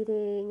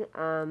bleeding.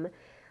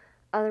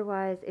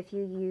 Otherwise, if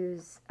you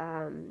use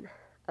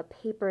a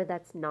paper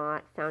that's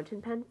not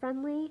fountain pen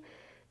friendly,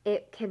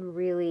 it can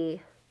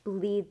really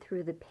bleed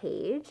through the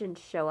page and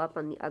show up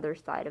on the other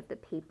side of the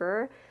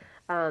paper.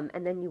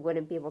 And then you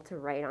wouldn't be able to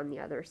write on the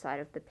other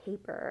side of the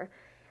paper.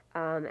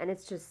 And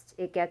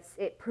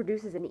it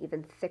produces an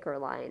even thicker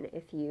line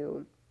if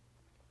you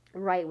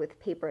write with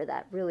paper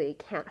that really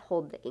can't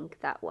hold the ink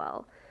that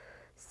well.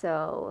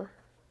 So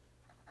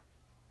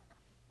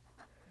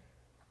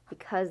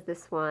because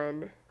this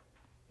one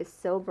is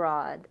so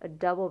broad, a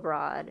double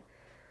broad,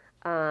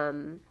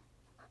 you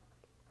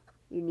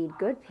need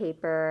good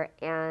paper,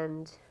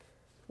 and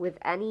with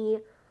any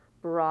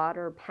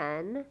broader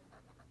pen,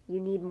 you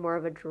need more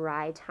of a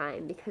dry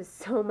time because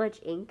so much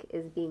ink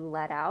is being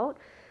let out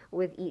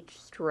with each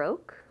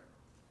stroke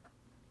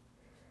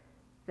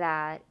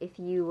that if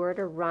you were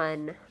to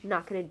run, I'm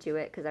not going to do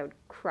it because I would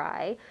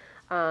cry,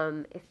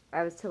 if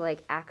I was to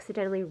like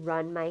accidentally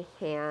run my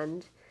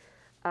hand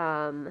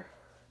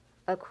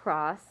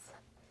across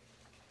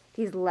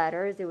these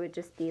letters, it would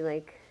just be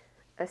like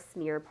a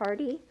smear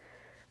party,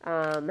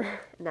 and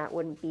that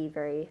wouldn't be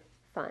very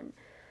fun.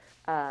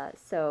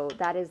 So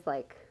that is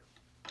like,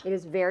 it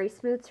is very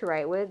smooth to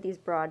write with, these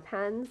broad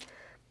pens,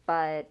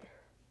 but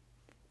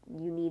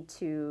you need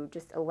to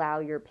just allow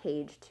your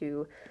page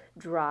to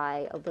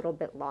dry a little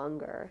bit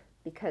longer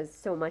because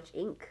so much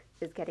ink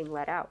is getting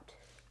let out.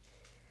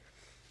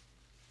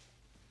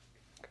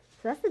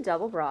 So that's the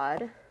double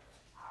broad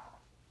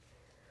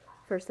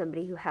for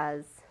somebody who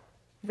has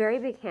very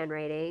big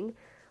handwriting,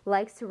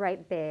 likes to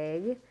write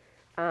big.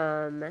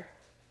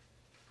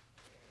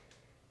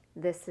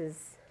 This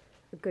is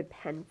a good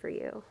pen for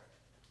you.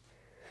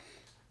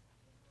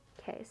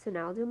 Okay, so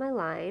now I'll do my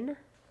line.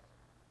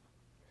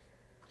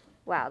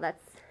 Wow,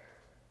 that's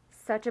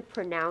such a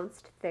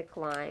pronounced thick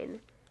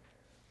line.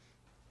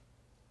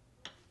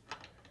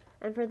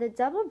 And for the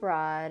double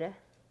broad,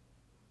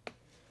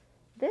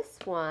 this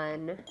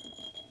one,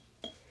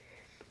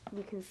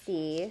 you can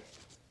see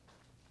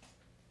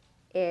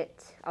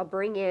it, I'll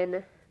bring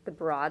in the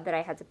broad that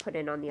I had to put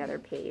in on the other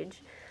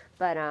page,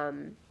 but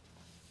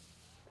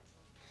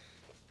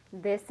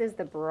this is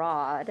the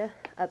broad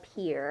up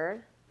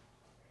here.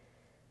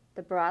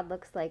 The broad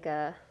looks like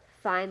a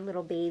fine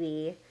little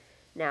baby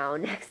now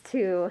next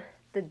to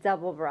the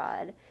double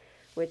broad,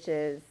 which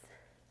is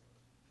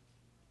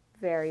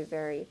very,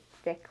 very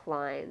thick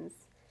lines,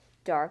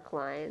 dark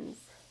lines,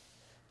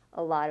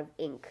 a lot of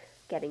ink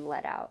getting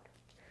let out.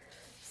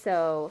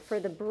 So for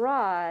the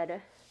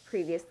broad,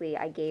 previously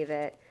I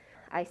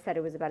said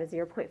it was about a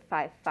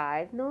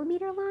 0.55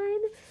 millimeter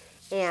line,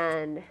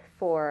 and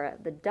for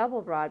the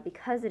double broad,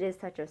 because it is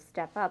such a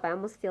step up, I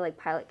almost feel like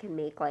Pilot can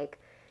make like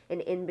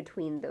an in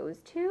between those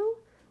two,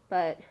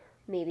 but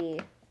maybe,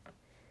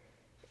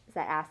 is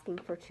that asking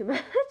for too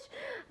much?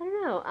 I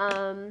don't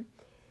know.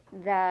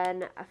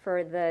 Then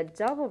for the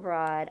double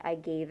broad, I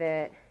gave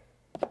it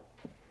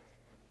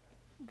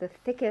the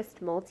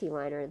thickest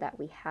multi-liner that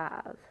we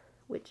have,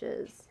 which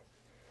is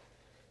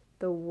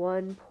the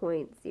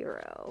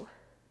 1.0.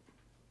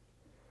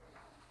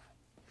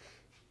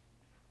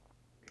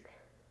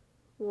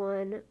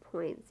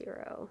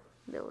 1.0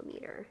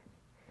 millimeter.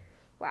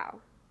 Wow.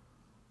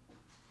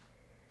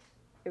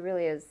 It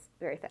really is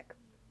very thick.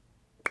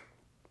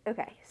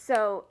 Okay,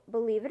 so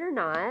believe it or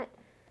not,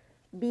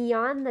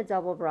 beyond the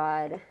double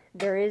broad,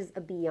 there is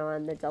a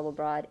beyond the double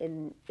broad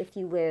if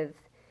you live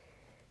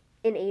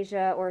in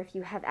Asia, or if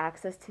you have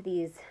access to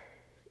these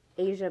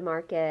Asia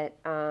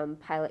market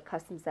Pilot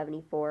Custom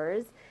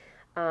 74s,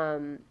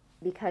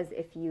 because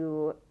if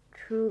you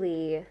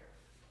truly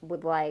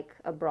would like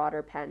a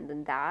broader pen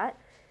than that,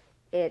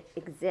 it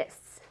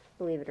exists,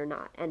 believe it or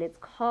not, and it's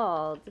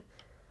called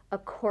a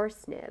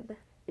coarse nib.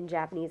 In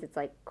Japanese, it's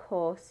like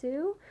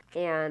kosu,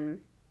 and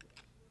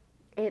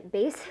it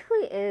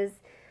basically is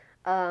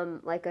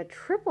like a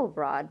triple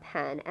broad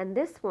pen, and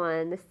this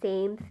one, the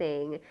same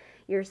thing,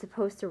 you're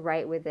supposed to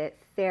write with it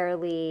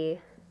fairly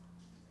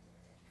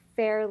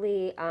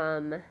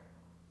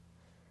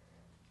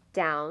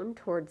down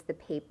towards the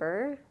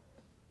paper,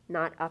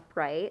 not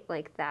upright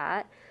like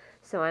that.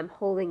 So I'm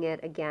holding it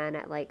again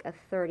at like a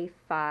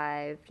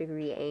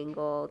 35-degree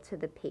angle to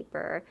the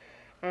paper,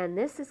 and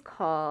this is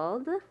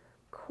called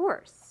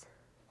coarse.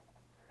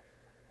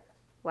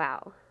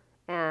 Wow.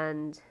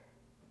 And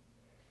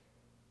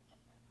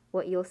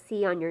what you'll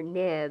see on your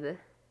nib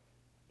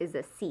is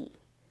a C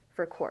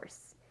for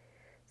coarse.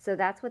 So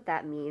that's what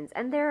that means.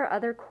 And there are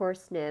other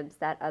coarse nibs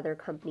that other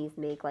companies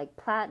make, like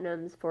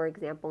Platinums, for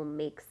example,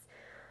 makes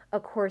a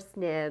coarse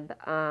nib.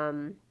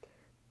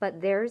 but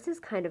theirs is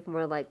kind of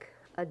more like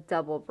a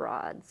double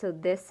broad. So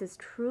this is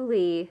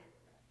truly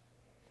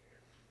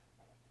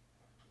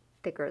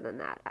thicker than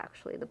that,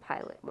 actually, the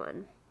Pilot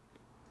one.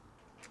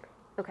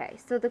 Okay,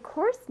 so the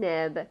coarse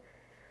nib,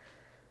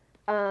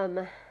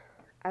 I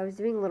was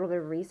doing a little bit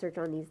of research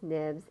on these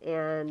nibs,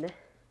 and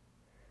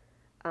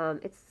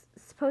it's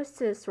supposed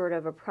to sort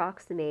of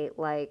approximate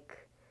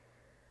like,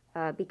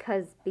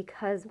 because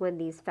when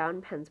these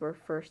fountain pens were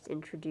first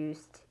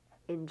introduced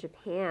in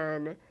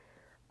Japan,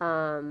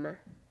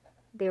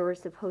 they were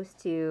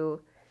supposed to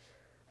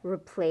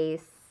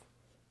replace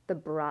the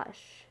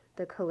brush,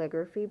 the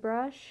calligraphy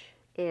brush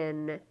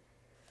in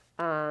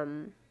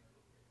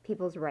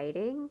people's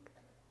writing.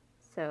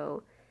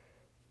 So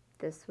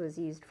this was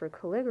used for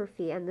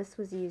calligraphy, and this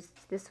was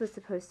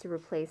supposed to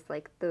replace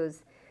like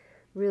those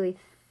really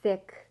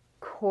thick,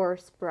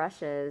 coarse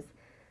brushes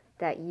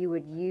that you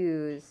would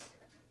use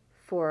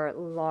for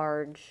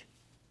large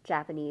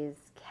Japanese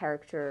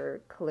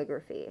character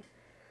calligraphy.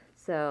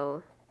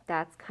 So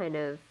that's kind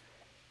of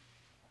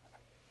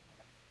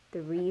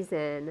the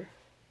reason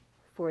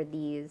for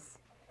these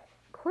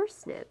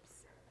coarse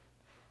nibs.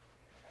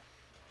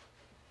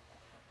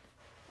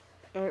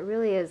 And it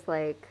really is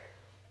like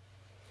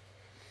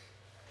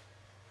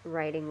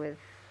writing with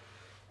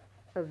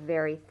a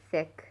very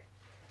thick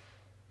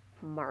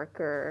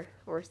marker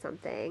or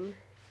something,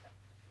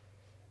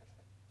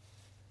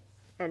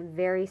 and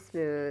very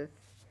smooth,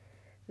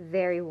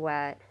 very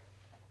wet.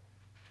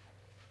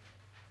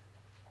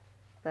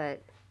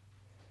 But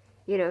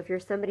you know, if you're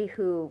somebody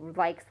who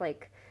likes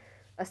like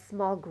a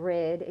small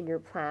grid in your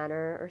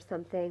planner or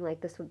something, like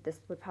this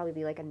would probably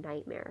be like a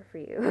nightmare for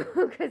you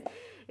because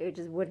it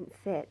just wouldn't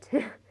fit.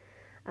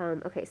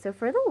 Okay, so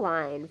for the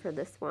line for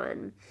this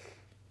one,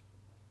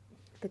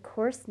 the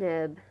coarse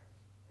nib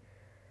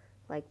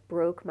like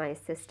broke my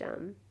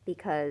system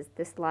because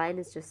this line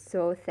is just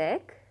so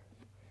thick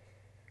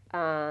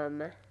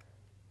that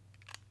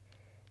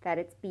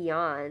it's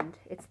beyond.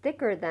 It's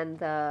thicker than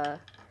the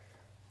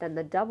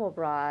double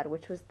broad,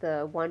 which was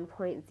the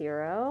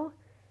 1.0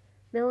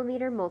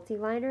 millimeter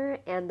multiliner,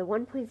 and the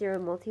 1.0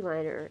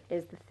 multiliner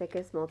is the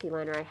thickest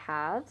multiliner I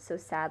have. So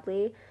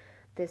sadly,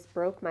 this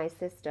broke my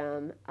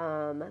system.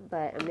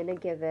 But I'm gonna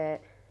give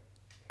it,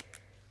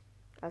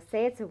 I'll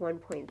say it's a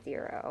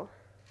 1.0.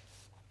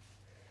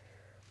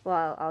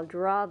 Well, I'll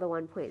draw the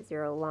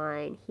 1.0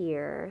 line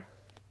here,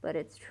 but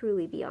it's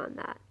truly beyond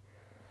that.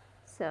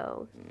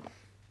 So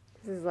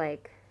this is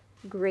like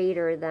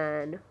greater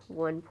than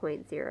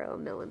 1.0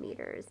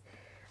 millimeters.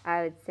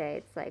 I would say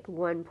it's like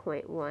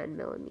 1.1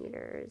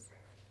 millimeters.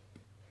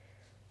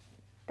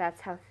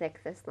 That's how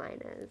thick this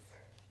line is.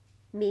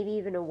 Maybe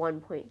even a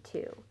 1.2.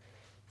 It's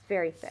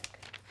very thick.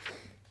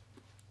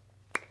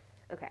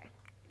 Okay.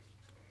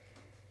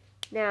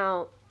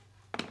 Now,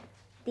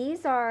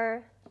 these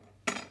are,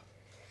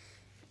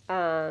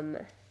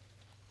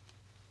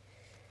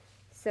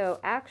 so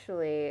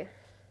actually,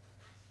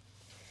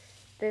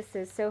 this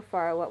is so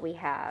far what we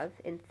have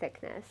in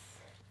thickness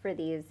for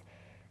these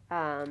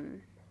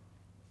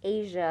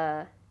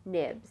Asia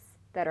nibs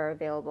that are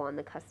available on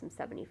the Custom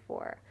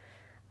 74.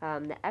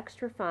 The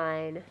extra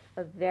fine,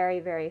 a very,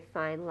 very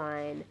fine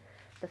line.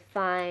 The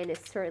fine is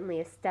certainly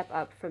a step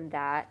up from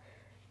that.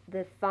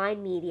 The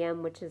fine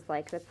medium, which is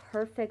like the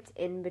perfect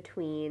in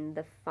between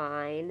the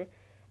fine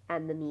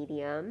and the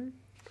medium.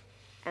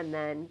 And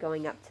then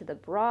going up to the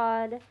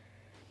broad,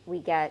 we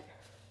get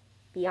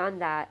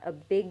beyond that a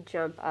big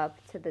jump up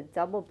to the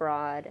double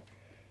broad,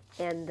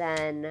 and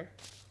then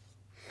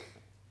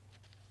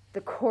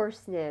the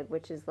coarse nib,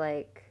 which is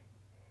like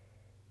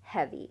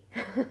heavy.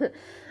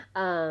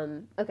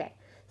 Okay,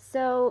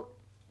 so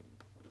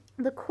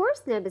the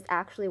coarse nib is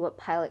actually what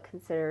Pilot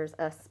considers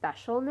a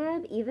special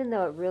nib, even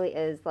though it really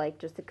is like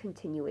just a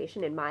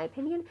continuation, in my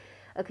opinion,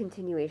 a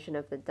continuation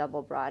of the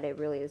double broad. It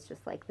really is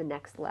just like the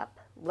next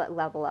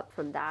level up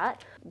from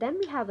that. Then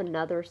we have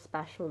another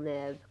special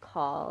nib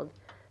called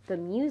the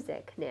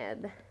music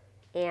nib,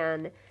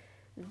 and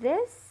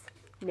this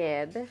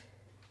nib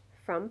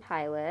from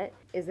Pilot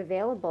is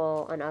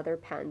available on other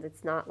pens.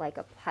 It's not like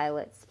a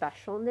Pilot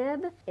special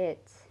nib.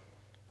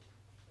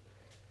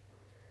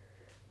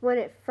 When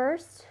it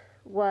first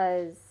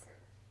was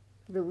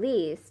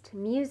released,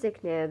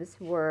 music nibs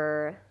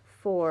were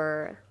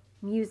for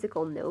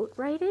musical note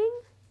writing.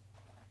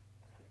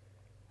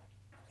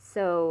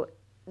 So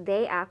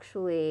they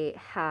actually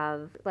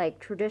have, like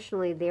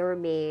traditionally they were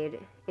made,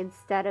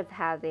 instead of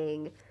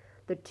having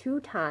the two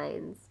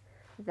tines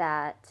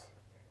that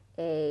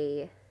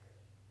a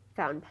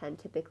fountain pen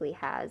typically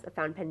has, a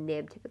fountain pen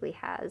nib typically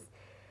has,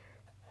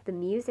 the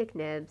music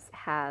nibs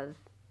have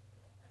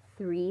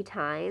 3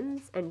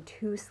 tines and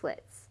 2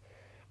 slits.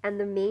 And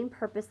the main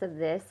purpose of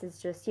this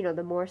is just, you know,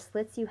 the more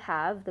slits you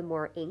have, the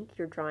more ink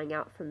you're drawing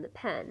out from the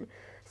pen.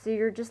 So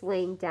you're just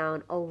laying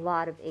down a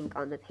lot of ink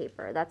on the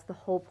paper. That's the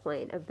whole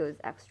point of those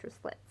extra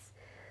slits.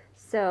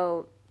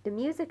 So the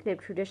music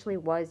nib traditionally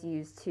was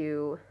used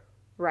to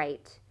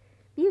write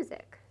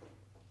music.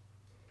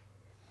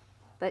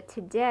 But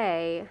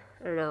today,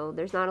 I don't know,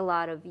 there's not a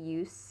lot of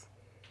use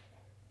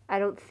I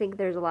don't think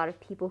there's a lot of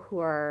people who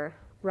are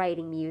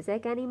writing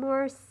music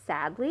anymore,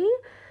 sadly.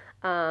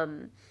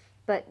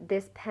 But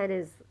this pen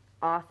is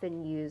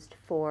often used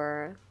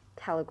for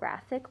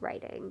calligraphic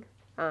writing.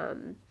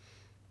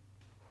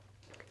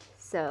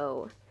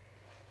 So,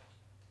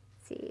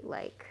 let's see,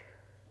 like,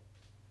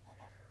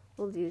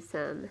 we'll do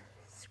some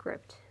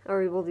script,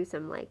 or we'll do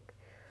some like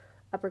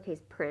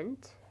uppercase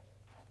print.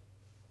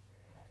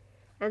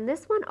 And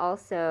this one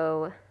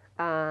also,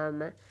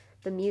 the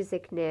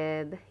music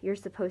nib, you're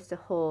supposed to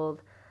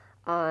hold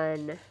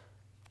on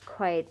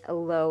quite a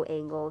low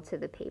angle to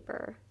the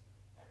paper.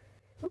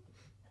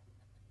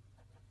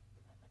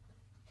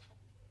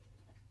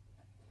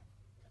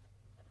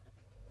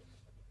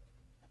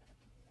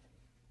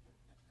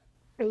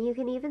 And you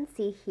can even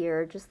see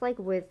here, just like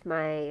with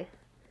my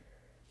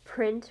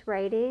print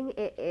writing,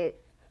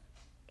 it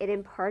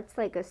imparts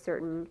like a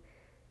certain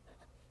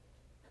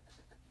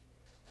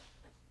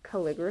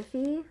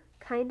calligraphy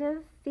kind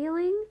of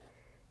feeling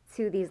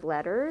to these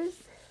letters.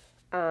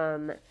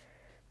 And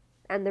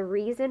the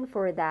reason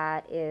for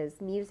that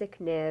is music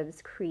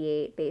nibs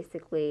create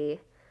basically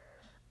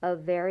a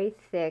very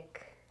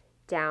thick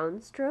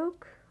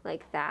downstroke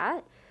like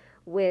that,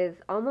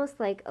 with almost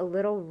like a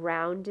little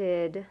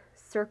rounded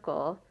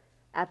circle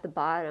at the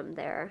bottom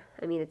there.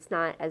 I mean, it's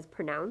not as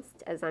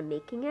pronounced as I'm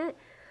making it,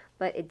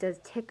 but it does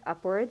tick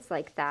upwards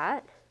like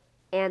that.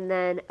 And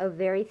then a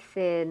very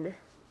thin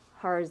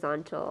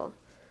horizontal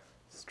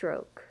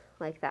stroke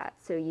like that.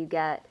 So you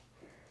get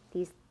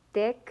these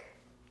thick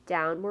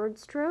downward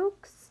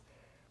strokes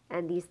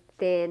and these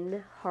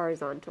thin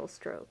horizontal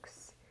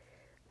strokes.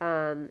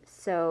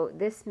 So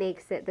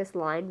this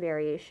line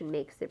variation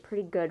makes it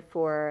pretty good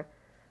for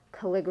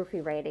calligraphy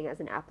writing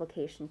as an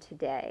application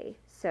today.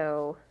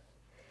 So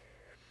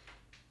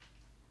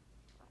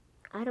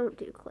I don't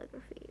do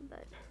calligraphy,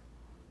 but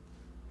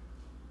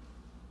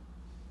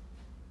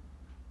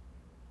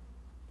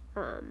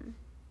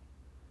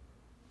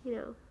you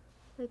know,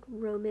 like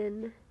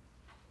Roman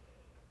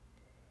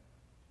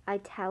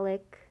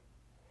italic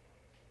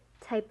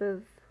type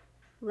of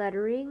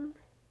lettering,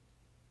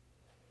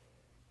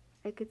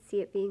 I could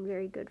see it being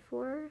very good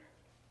for,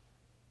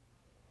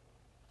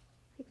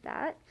 like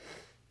that.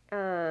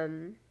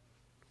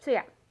 So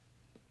yeah,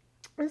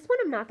 this one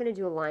I'm not going to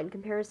do a line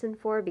comparison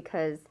for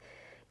because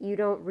you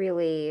don't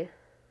really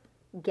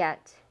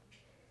get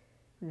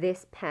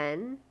this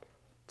pen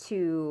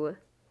to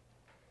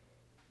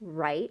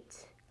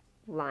write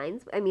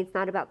lines. I mean, it's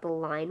not about the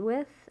line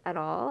width at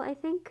all, I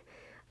think.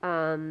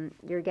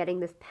 You're getting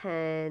this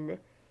pen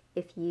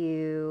if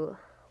you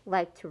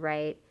like to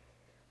write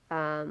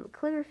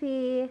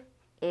calligraphy,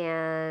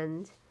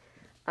 and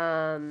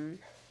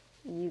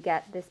you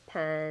get this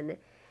pen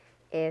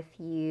if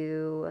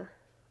you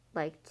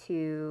like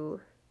to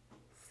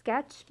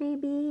sketch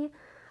maybe,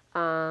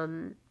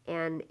 and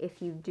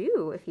if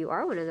you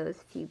are one of those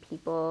few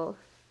people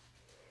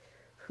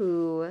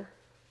who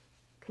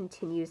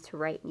continues to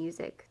write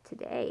music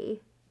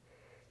today,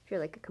 if you're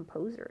like a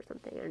composer or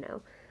something, I don't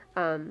know,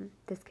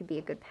 this could be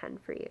a good pen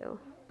for you,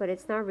 but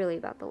it's not really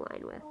about the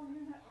line width.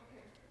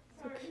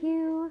 So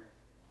Q,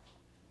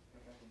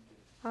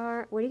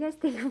 R, what do you guys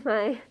think of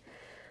my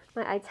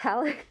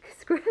italic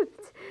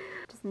script?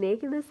 Just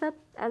making this up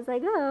as I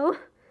go.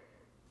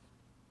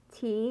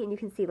 T, and you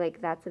can see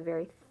like that's a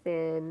very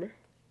thin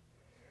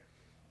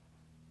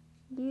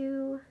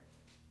U,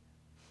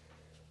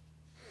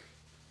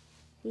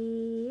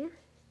 V,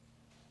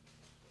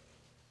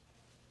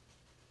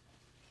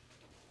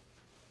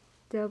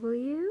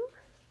 W,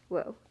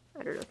 whoa,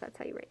 I don't know if that's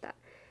how you write that,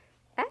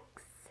 X,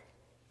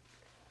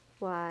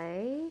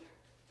 Y,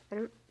 I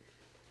don't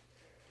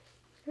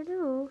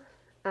know,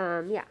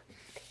 yeah,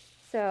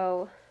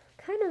 so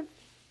kind of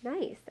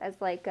nice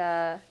as like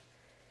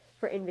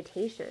for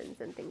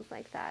invitations and things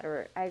like that.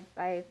 Or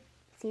I've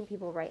seen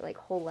people write like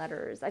whole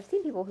letters. I've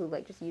seen people who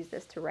like just use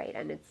this to write,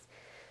 and it's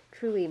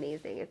truly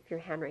amazing if you're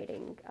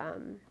handwriting,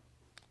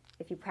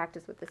 if you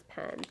practice with this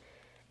pen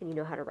and you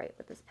know how to write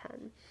with this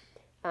pen.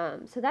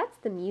 So that's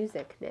the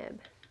music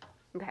nib.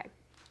 Okay.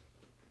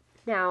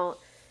 Now,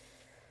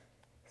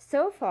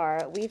 so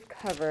far we've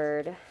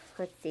covered,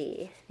 let's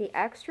see, the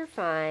extra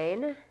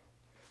fine,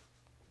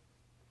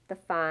 the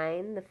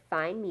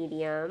fine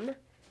medium.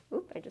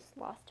 Oop, I just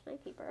lost my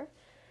paper.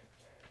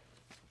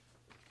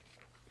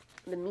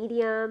 The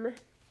medium,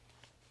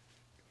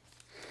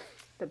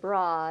 the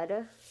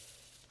broad,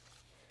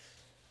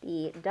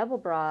 the double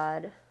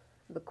broad,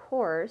 the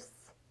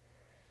coarse,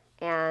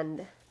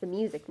 and the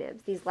music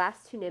nibs. These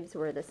last two nibs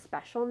were the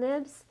special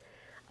nibs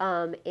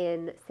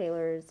in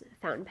Sailor's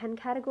fountain pen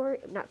category,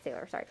 not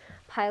Sailor, sorry,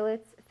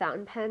 Pilot's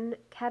fountain pen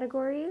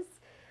categories.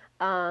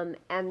 And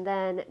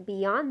then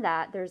beyond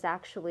that, there's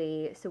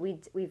actually, so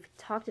we've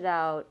talked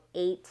about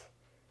 8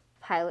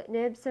 Pilot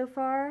nibs so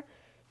far,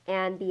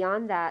 and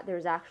beyond that,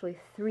 there's actually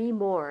 3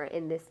 more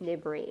in this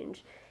nib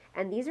range.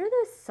 And these are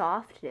the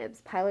soft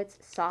nibs, Pilot's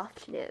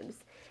soft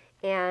nibs.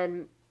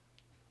 And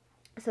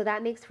so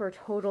that makes for a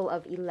total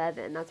of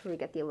 11. That's where we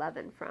get the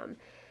 11 from.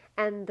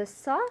 And the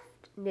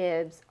soft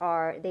nibs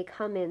they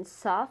come in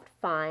soft,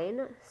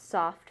 fine,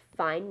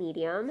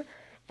 medium,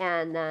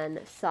 and then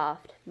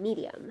soft,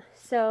 medium.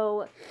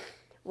 So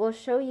I'll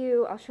show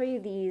you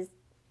these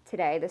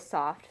today, the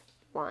soft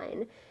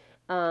line.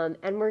 And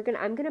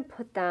I'm gonna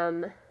put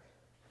them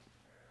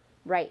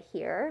right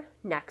here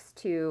next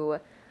to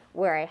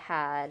where I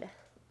had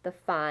the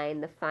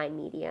fine,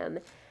 medium,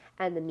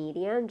 and the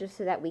medium, just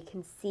so that we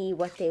can see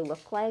what they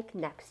look like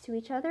next to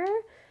each other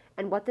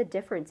and what the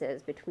difference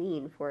is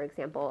between, for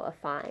example, a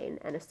fine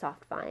and a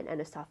soft fine and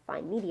a soft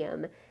fine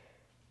medium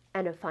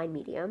and a fine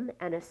medium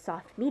and a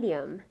soft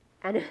medium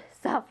and a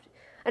soft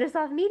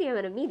medium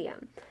and a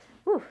medium.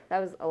 Whew, that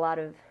was a lot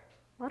of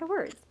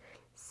words.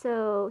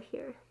 So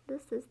here,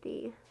 this is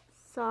the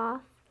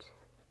soft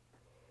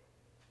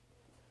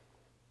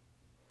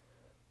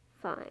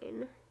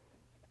fine.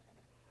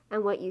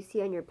 And what you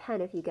see on your pen,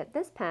 if you get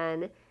this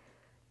pen,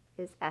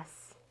 is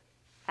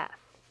SF.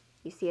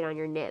 You see it on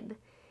your nib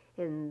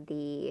in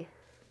the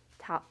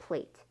top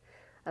plate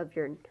of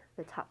your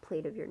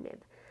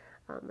nib.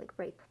 Like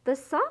right. The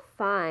soft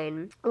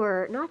fine,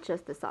 or not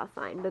just the soft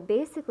fine, but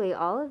basically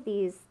all of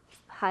these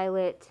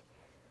Pilot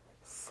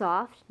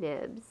soft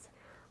nibs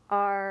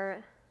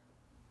are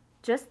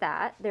just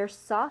that. They're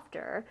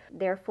softer.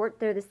 They're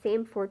the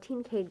same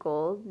 14K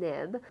gold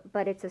nib,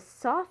 but it's a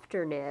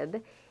softer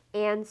nib.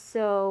 And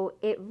so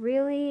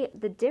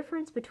the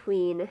difference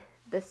between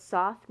the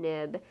soft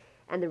nib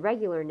and the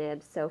regular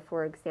nib, so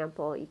for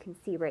example, you can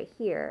see right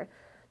here,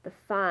 the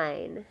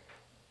fine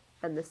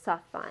and the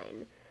soft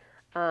fine,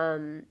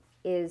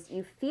 is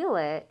you feel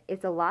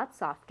it's a lot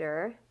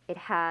softer. It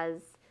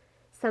has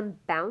some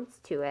bounce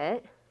to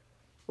it,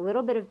 a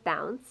little bit of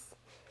bounce.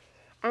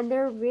 And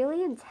they're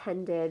really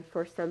intended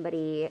for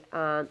somebody,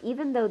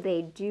 even though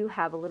they do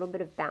have a little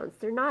bit of bounce,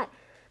 they're not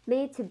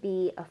made to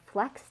be a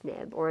flex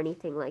nib or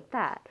anything like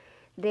that.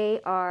 They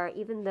are,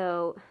 even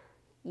though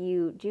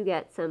you do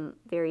get some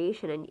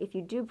variation, and if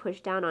you do push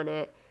down on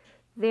it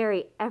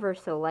ever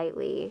so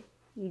lightly,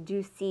 you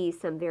do see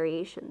some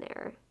variation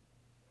there,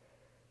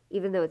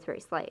 even though it's very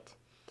slight.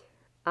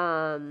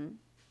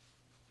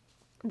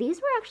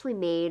 These were actually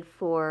made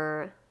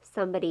for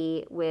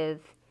somebody with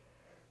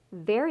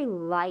very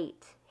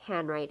light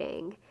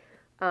handwriting.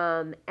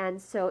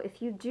 And so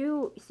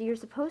you're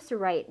supposed to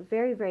write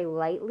very, very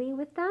lightly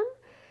with them.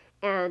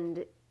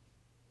 And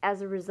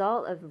as a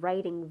result of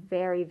writing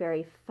very,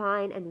 very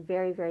fine and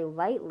very, very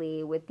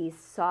lightly with these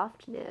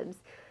soft nibs,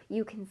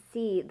 you can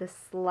see the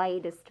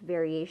slightest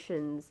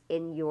variations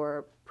in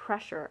your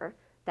pressure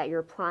that you're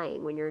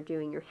applying when you're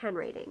doing your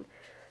handwriting.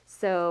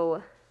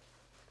 So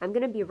I'm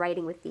going to be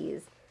writing with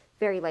these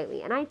very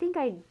lightly. And I think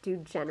I do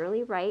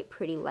generally write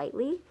pretty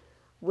lightly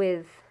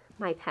with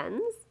my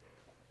pens,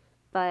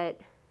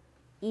 but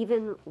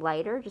even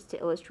lighter just to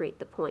illustrate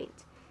the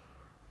point.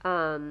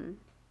 So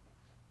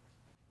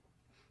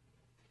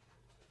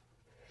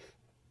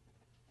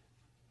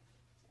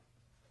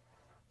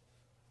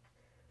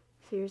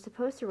you're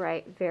supposed to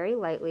write very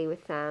lightly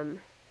with them.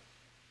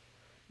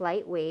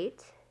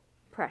 Lightweight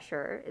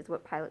pressure is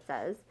what Pilot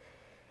says.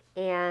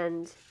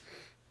 And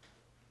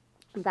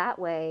that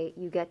way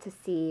you get to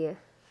see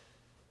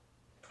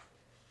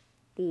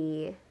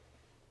even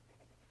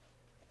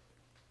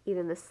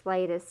the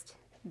slightest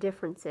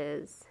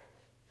differences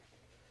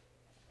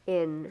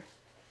in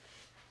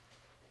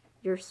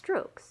your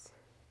strokes.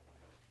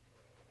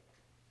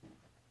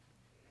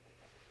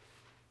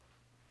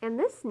 And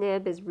this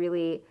nib is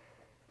really,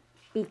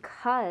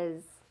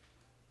 because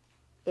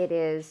it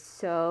is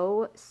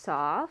so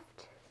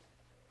soft,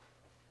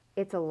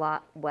 it's a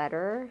lot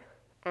wetter,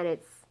 and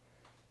it's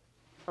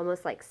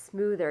almost like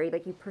smoother,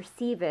 like you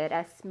perceive it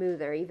as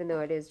smoother even though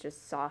it is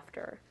just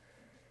softer.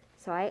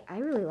 So I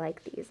really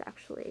like these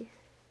actually.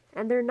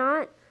 And they're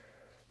not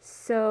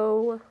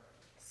so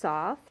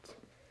soft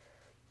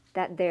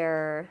that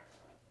they're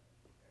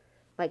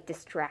like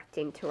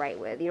distracting to write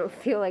with. You don't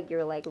feel like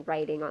you're like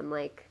writing on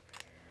like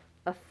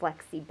a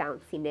flexy,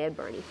 bouncy nib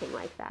or anything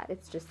like that.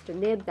 It's just a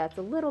nib that's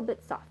a little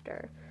bit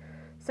softer.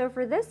 So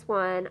for this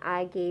one,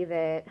 I gave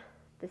it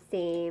the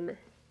same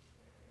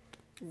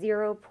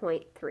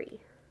 0.3.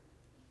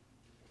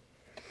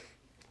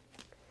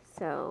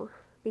 So,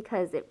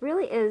 because it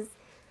really is,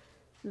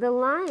 the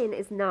line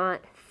is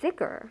not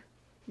thicker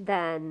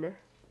than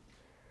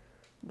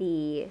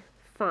the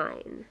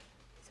fine.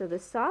 So the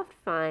soft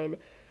fine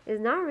is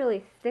not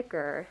really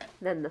thicker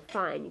than the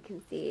fine. You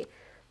can see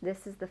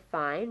this is the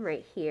fine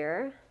right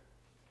here,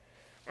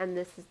 and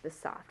this is the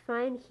soft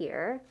fine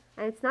here.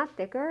 And it's not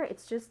thicker,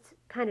 it's just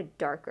kind of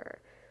darker.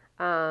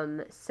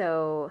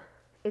 So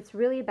it's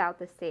really about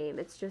the same.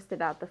 It's just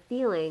about the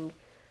feeling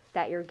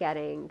that you're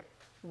getting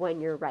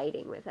when you're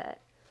writing with it.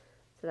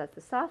 So that's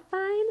the soft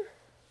fine,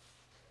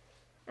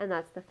 and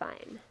that's the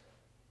fine.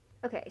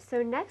 Okay,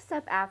 so next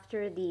up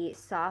after the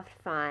soft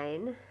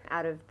fine,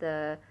 out of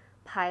the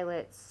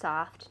Pilot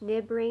soft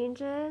nib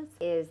ranges,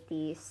 is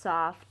the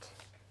soft,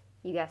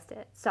 you guessed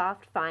it,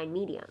 soft fine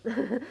medium.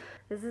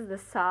 This is the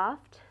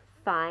soft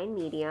fine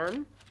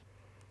medium,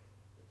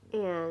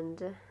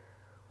 and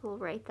we'll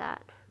write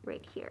that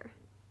right here.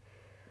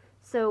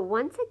 So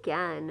once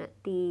again,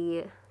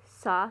 the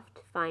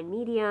soft fine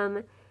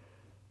medium,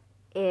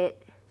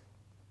 it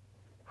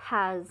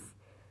has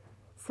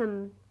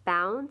some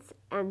bounce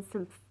and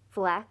some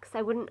flex.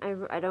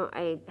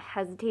 I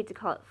hesitate to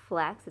call it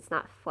flex. It's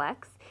not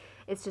flex.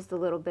 It's just a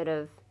little bit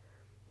of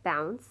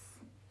bounce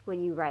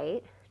when you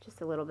write.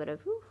 Just a little bit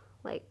of,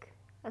 like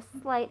a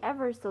slight,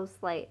 ever so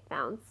slight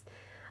bounce.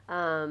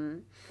 I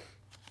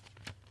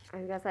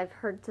guess I've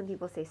heard some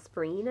people say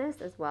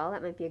springiness as well.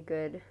 That might be a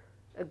good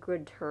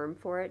term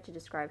for it to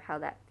describe how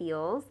that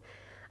feels.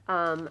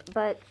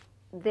 But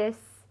this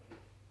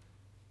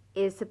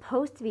is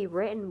supposed to be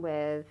written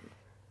with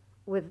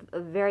a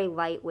very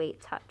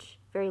lightweight touch,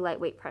 very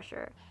lightweight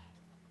pressure.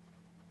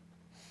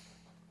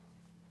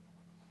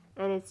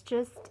 And it's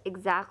just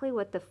exactly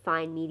what the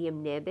fine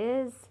medium nib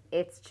is.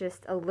 It's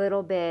just a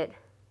little bit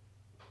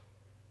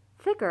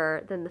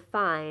thicker than the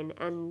fine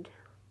and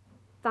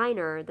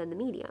finer than the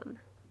medium.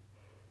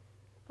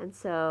 And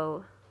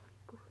so,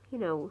 you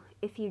know,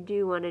 if you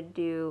did want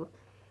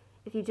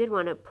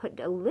to put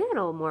a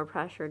little more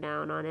pressure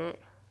down on it,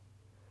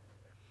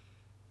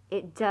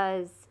 it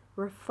does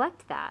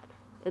reflect that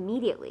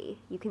immediately.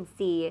 You can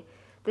see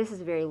this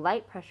is very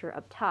light pressure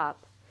up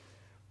top,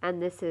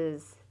 and this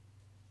is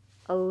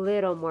a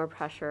little more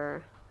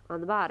pressure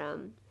on the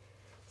bottom.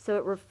 So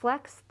it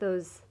reflects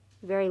those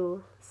very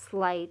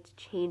slight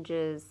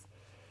changes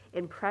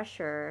in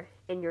pressure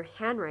in your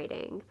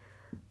handwriting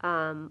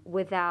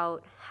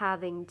without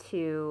having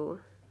to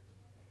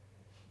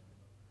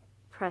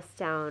press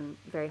down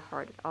very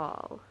hard at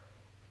all.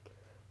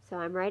 So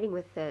I'm writing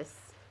with this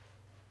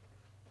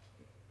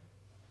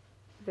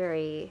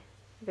very,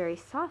 very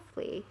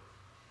softly.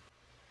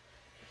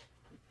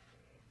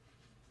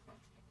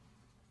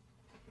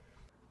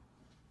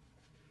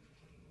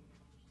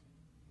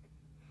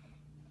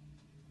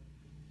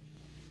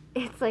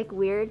 It's like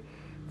weird.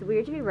 It's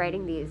weird to be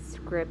writing these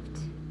script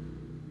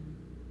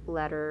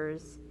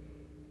letters,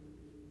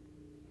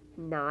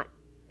 not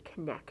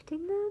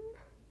connecting them.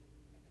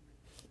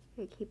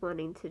 I keep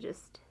wanting to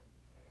just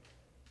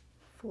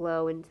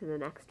flow into the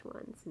next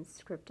one since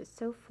script is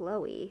so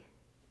flowy.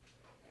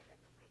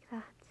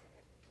 Like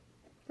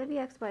that.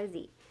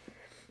 WXYZ.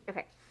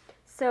 Okay,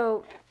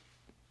 so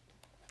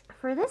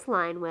for this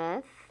line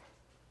width,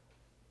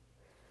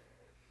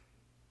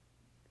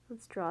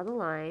 let's draw the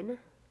line.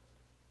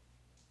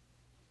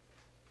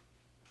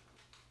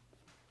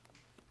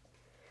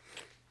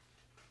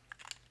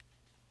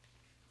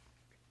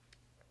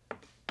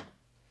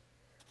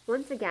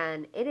 Once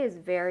again, it is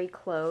very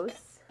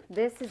close.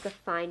 This is the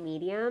fine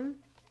medium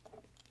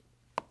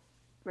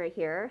right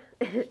here.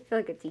 I feel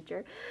like a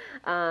teacher.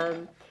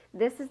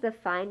 This is the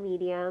fine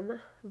medium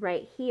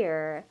right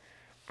here,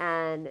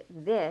 and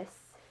this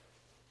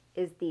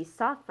is the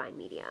soft fine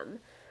medium.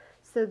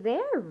 So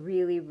they're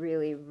really,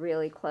 really,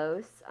 really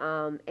close,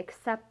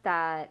 except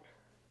that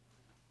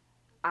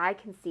I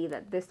can see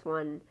that this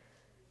one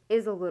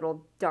is a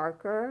little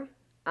darker,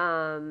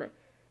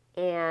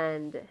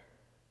 and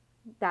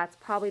that's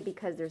probably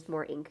because there's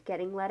more ink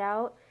getting let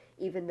out,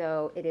 even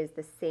though it is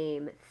the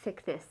same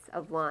thickness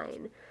of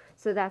line.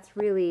 So that's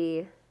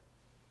really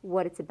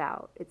what it's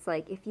about. It's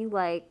like if you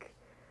like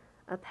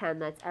a pen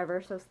that's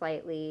ever so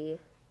slightly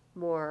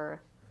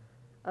more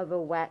of a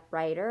wet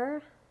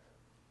writer,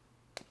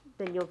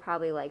 then you'll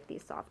probably like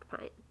these soft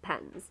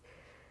pens,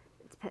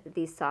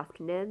 these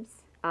soft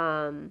nibs.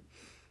 So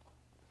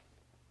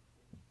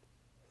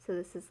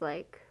this is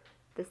like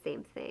the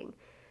same thing.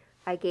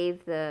 I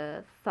gave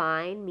the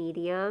fine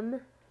medium,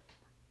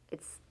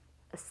 it's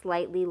a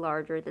slightly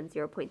larger than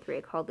 0.3.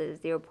 I called it a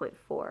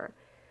 0.4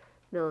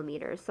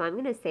 millimeters. So I'm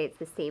going to say it's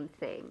the same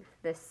thing,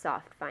 this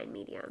soft fine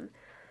medium.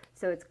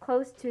 So it's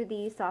close to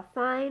the soft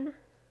fine,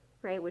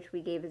 right, which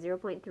we gave a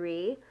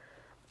 0.3,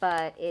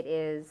 but it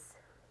is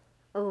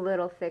a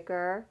little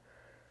thicker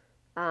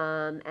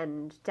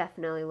and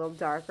definitely a little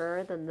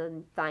darker than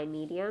the fine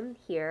medium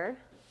here,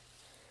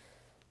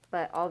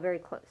 but all very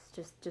close,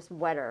 just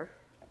wetter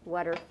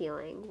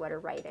feeling, wetter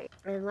writing.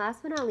 And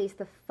last but not least,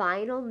 the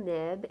final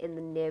nib in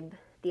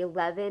the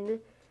 11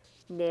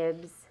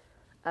 nibs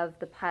of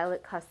the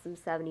Pilot Custom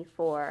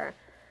 74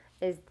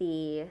 is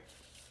the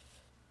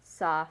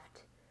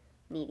soft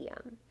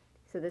medium.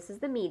 So this is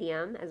the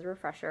medium as a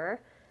refresher,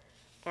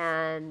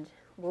 and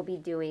we'll be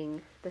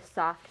doing the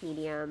soft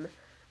medium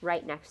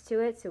right next to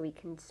it so we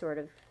can sort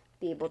of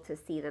be able to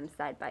see them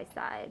side by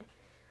side.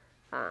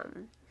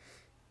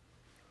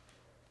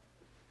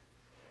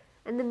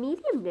 And the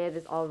medium nib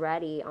is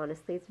already,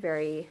 honestly, it's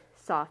very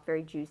soft,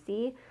 very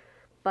juicy.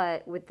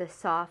 But with the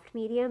soft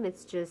medium,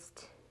 it's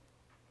just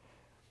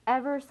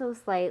ever so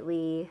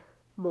slightly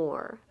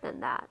more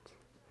than that.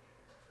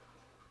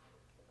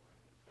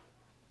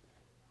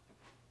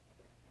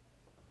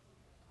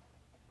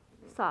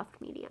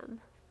 Soft medium.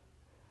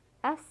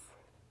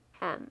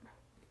 SM.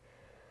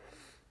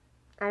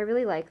 I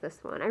really like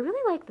this one. I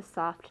really like the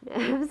soft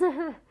nibs.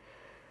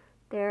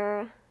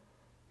 They're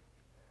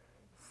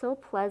so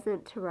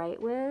pleasant to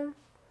write with.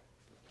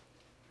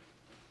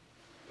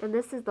 And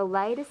this is the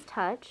lightest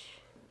touch,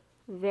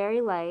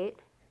 very light,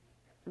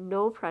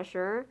 no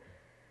pressure.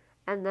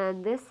 And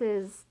then this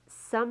is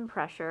some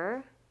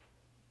pressure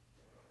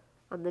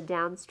on the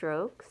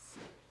downstrokes.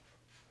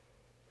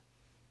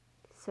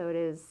 So it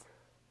is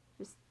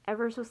just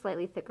ever so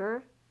slightly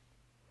thicker.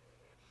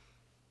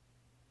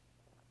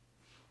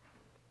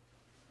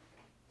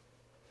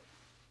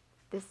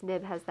 This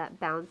nib has that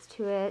bounce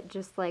to it,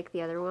 just like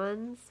the other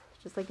ones,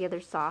 just like the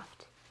other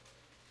soft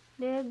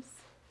nibs.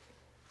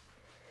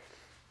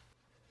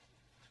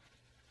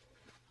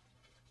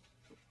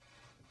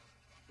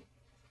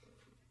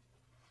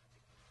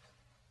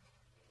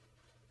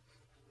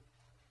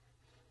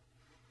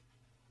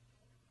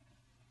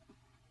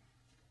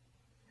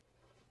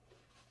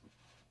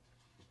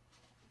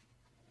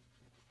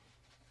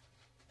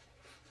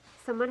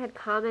 Someone had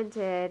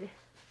commented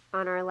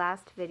on our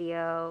last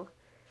video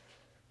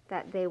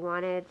that they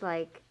wanted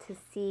like to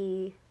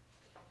see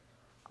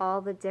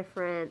all the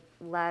different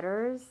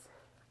letters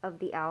of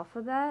the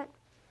alphabet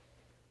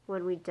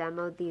when we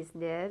demoed these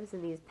nibs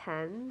and these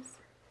pens.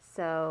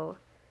 So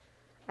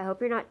I hope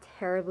you're not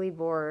terribly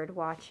bored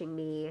watching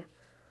me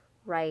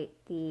write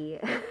the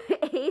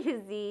A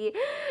to Z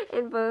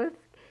in both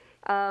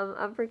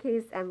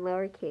uppercase and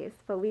lowercase,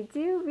 but we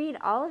do read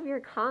all of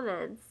your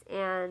comments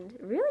and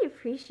really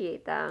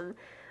appreciate them.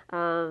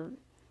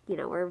 You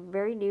know, we're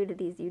very new to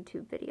these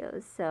YouTube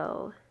videos,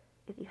 so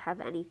if you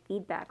have any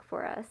feedback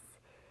for us,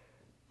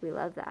 we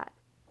love that.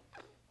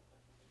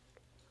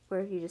 Or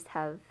if you just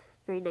have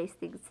very nice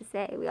things to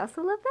say, we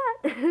also love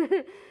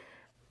that.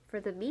 For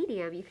the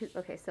medium, you can,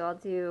 okay, so I'll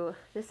do,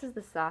 this is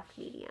the soft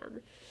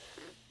medium,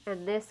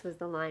 and this was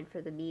the line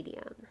for the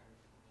medium.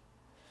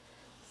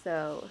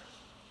 So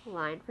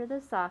line for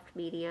the soft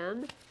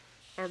medium,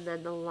 and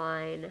then the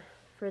line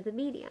for the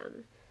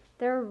medium.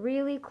 They're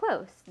really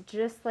close,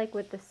 just like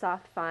with the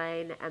soft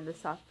fine and the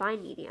soft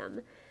fine medium.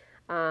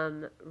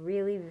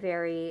 Really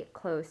very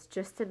close,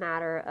 just a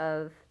matter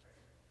of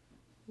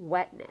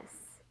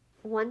wetness.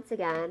 Once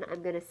again,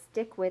 I'm going to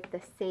stick with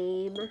the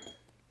same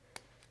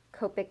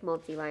Copic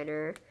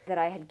multiliner that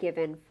I had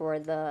given for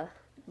the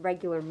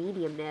regular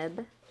medium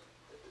nib,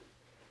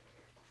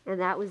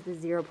 and that was the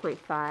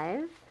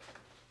 0.5.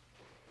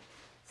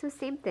 So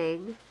same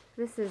thing,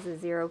 this is a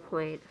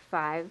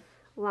 0.5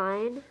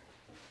 line,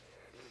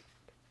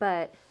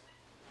 but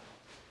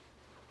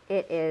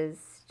it is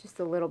just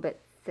a little bit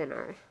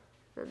thinner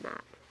than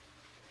that.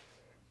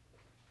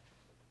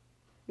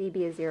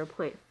 Maybe a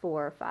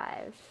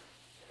 0.45,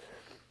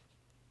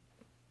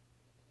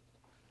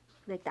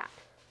 like that.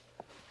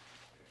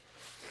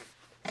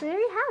 So there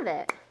you have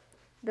it.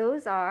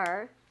 Those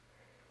are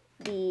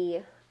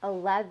the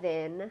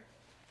 11,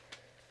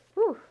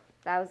 whew,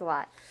 that was a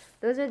lot.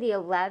 Those are the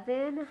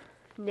 11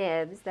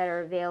 nibs that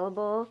are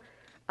available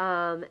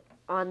on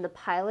the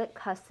Pilot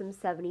Custom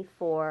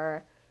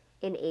 74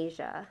 in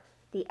Asia.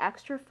 The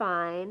extra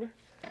fine,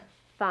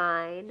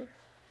 fine,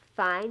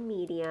 fine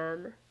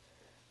medium,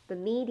 the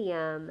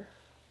medium,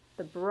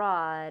 the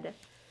broad,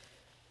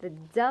 the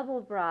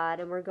double broad,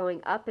 and we're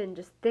going up in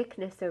just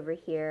thickness over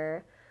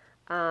here.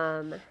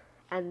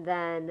 And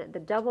then the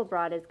double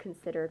broad is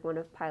considered one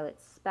of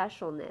Pilot's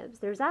special nibs.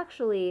 There's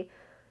actually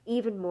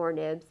even more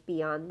nibs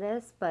beyond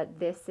this, but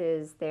this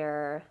is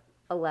their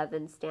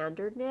 11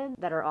 standard nib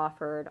that are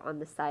offered on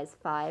the size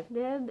 5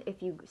 nib.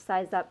 If you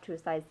size up to a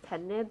size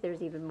 10 nib,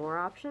 there's even more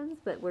options,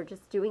 but we're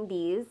just doing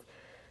these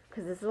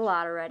because this is a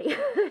lot already.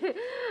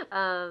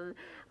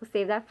 We'll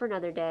save that for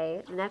another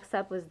day. Next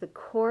up was the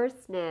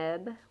coarse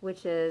nib,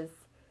 which is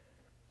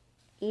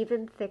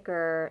even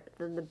thicker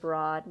than the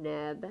broad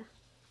nib.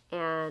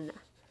 And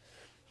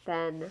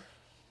then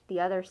the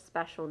other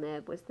special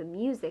nib was the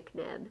music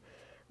nib,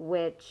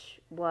 which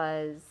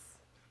was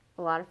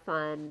a lot of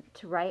fun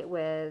to write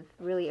with,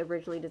 really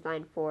originally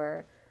designed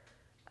for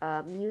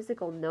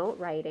musical note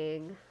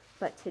writing,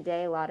 but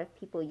today a lot of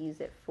people use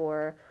it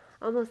for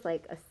almost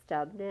like a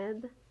stub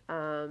nib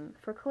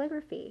for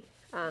calligraphy.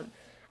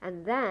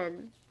 And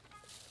then,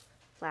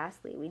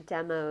 lastly, we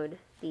demoed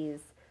these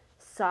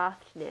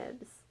soft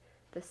nibs,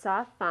 the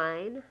soft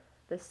fine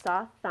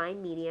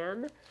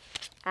medium,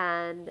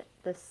 and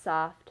the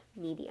soft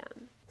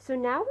medium. So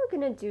now we're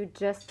going to do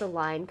just the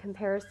line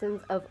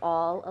comparisons of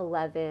all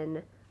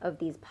 11 of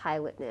these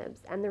Pilot nibs.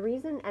 And the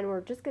reason, and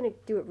we're just going to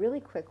do it really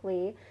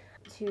quickly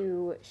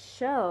to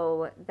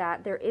show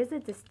that there is a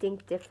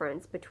distinct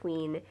difference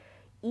between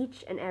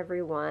each and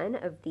every one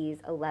of these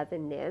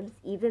 11 nibs,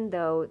 even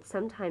though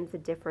sometimes the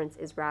difference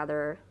is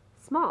rather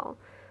small.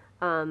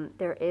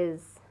 There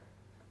is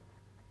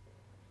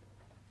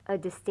a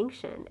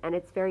distinction, and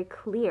it's very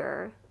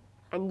clear,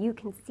 and you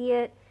can see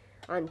it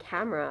on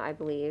camera, I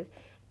believe,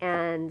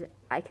 and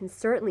I can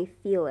certainly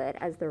feel it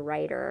as the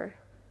writer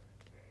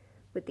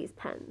with these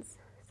pens.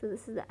 So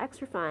this is the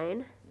extra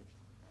fine,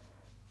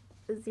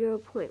 the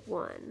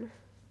 0.1.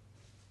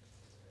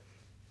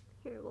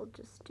 Here we'll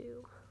just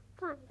do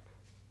fine.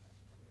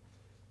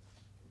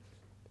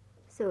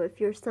 So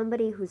if you're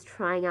somebody who's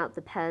trying out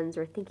the pens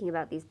or thinking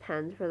about these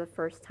pens for the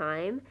first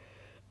time,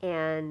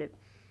 and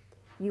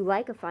you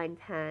like a fine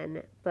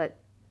pen, but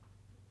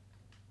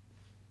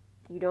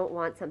You don't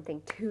want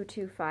something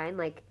too fine,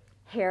 like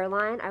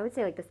hairline. I would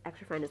say like this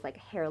extra fine is like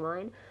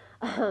hairline.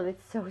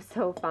 It's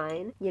so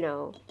fine. You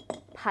know,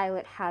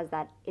 Pilot has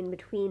that in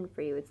between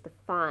for you. It's the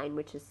fine,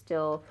 which is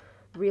still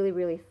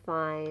really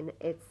fine.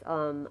 It's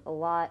a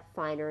lot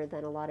finer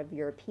than a lot of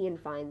European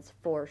fines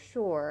for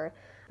sure,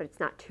 but it's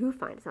not too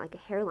fine. It's not like a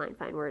hairline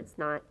fine where it's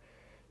not,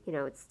 you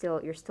know, it's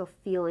still, you're still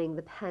feeling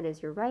the pen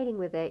as you're writing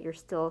with it. You're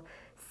still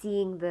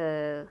seeing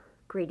the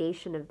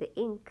gradation of the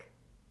ink.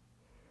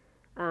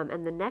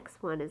 And the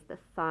next one is the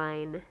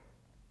fine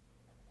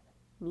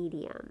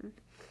medium.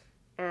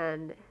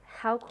 And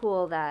how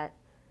cool that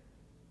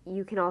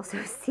you can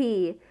also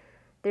see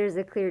there's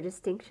a clear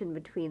distinction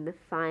between the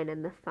fine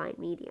and the fine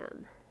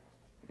medium.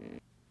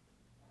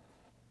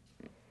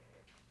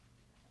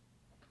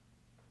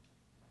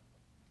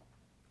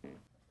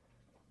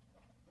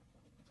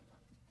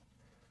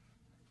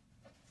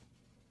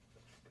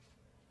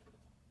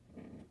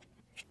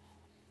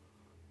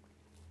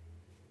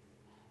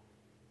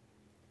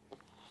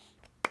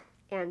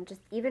 And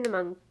just even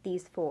among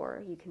these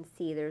four, you can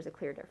see there's a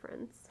clear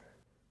difference.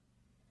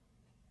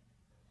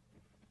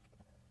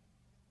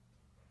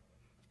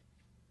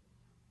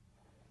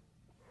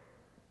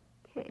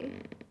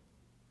 Okay,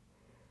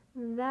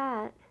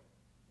 that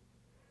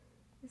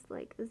is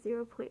like a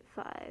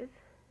 0.5.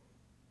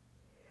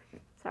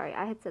 Sorry,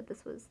 I had said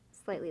this was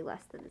slightly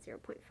less than a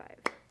 0.5.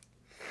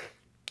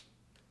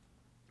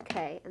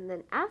 Okay, and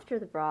then after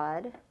the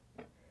broad,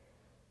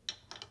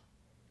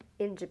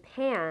 in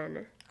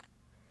Japan,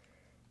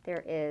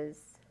 there is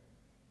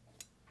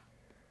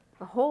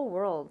a whole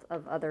world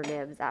of other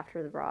nibs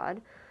after the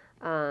broad.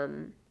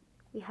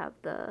 We have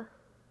the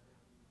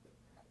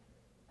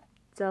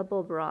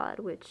double broad,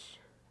 which,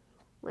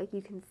 like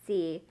you can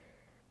see,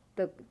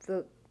 the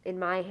in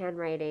my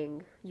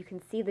handwriting, you can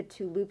see the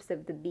two loops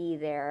of the B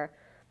there,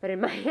 but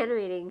in my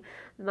handwriting,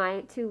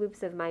 my two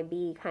loops of my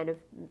B kind of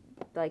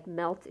like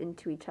melt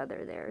into each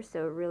other there,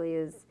 so it really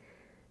is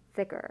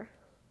thicker,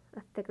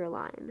 a thicker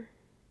line.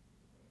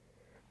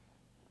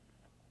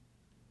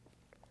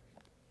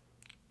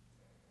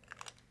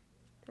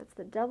 That's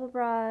the double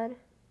broad,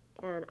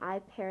 and I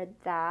paired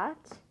that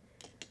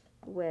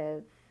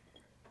with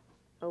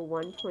a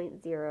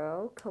 1.0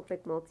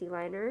 Copic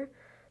multiliner.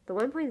 The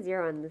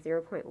 1.0 and the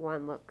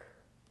 0.1 look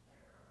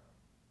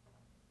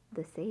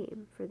the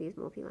same for these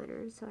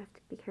multiliners, so I have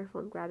to be careful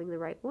I'm grabbing the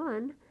right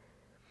one.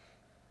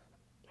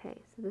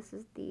 Okay, so this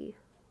is the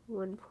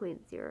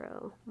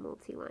 1.0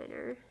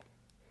 multiliner.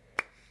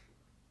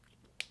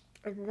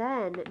 And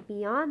then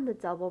beyond the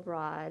double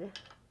broad,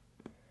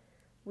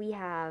 we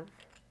have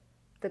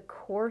the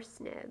coarse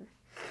nib,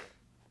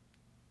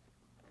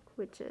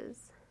 which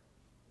is,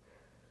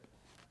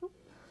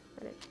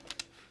 let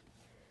it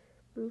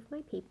move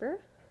my paper.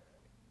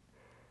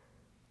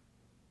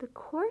 The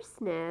coarse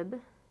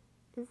nib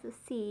is the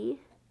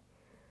C,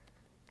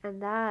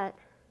 and that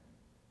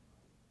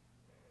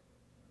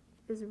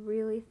is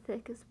really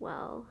thick as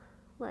well,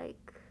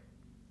 like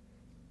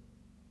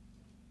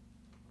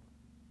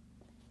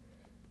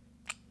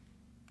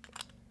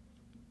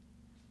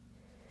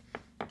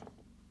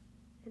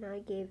and I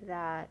gave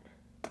that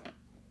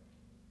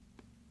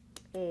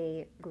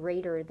a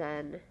greater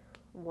than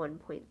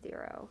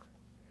 1.0,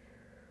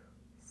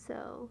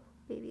 so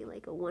maybe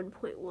like a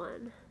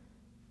 1.1,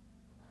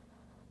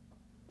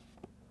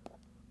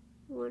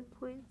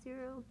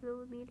 1.0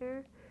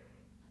 millimeter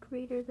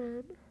greater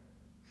than,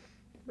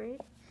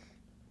 right?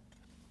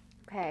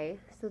 Okay,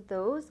 so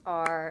those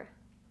are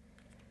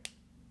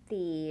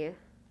the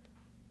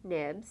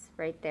nibs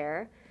right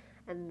there,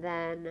 and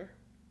then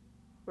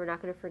we're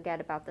not going to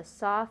forget about the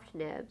soft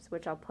nibs,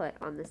 which I'll put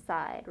on the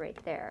side right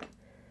there.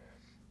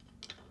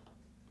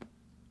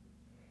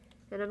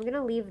 And I'm going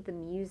to leave the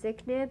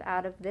music nib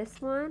out of this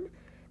one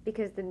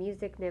because the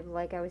music nib,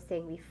 like I was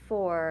saying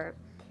before,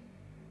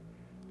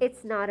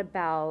 it's not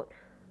about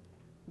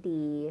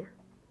the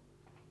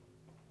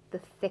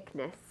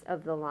thickness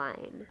of the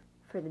line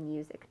for the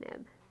music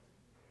nib.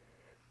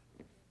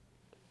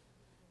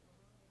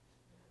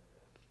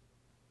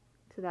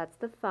 So that's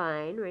the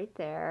fine right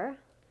there,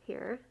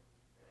 here.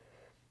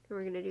 And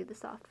we're going to do the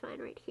soft fine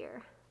right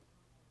here.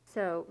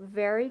 So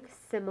very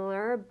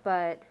similar,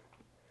 but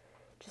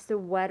just a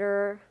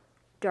wetter,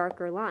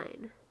 darker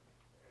line.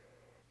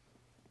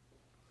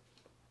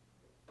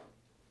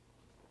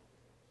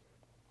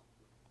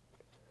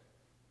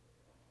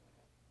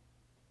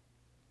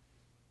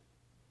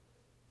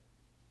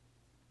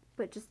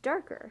 But just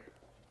darker.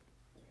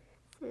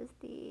 This is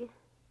the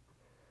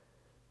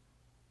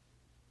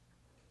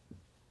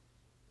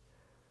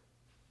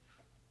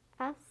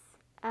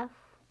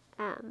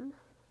SFM.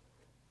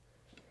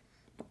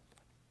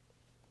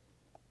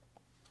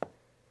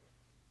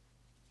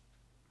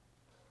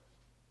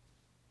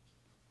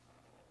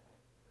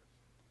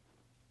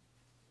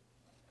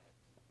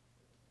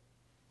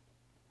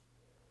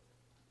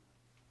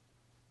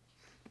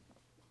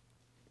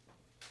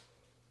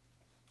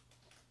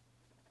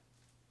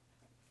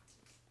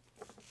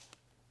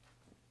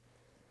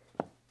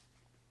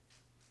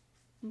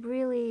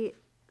 Really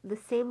the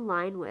same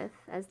line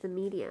width as the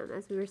medium,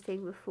 as we were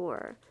saying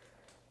before,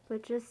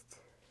 but just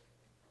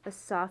a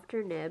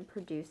softer nib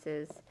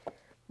produces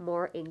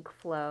more ink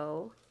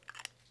flow,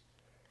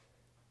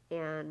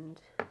 and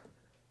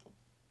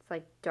it's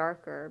like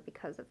darker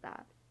because of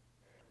that.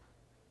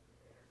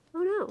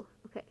 Oh no,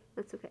 okay,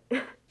 that's okay.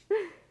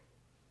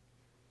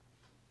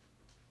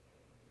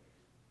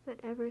 But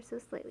ever so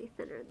slightly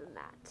thinner than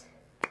that.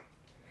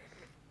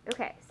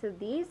 Okay, so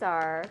these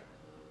are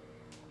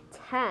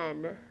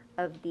 10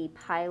 of the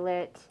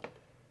Pilot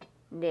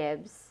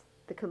nibs,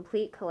 the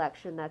complete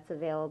collection that's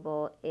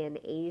available in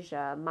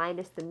Asia,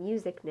 minus the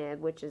music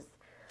nib, which is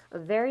a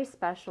very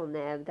special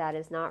nib that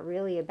is not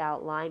really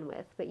about line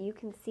width, but you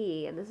can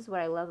see, and this is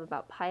what I love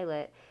about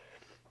Pilot,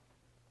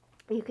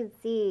 you can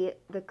see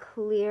the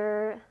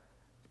clear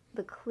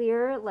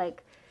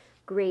like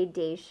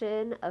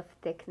gradation of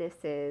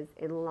thicknesses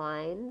in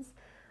lines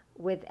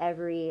with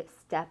every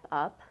step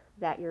up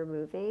that you're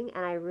moving,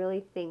 and I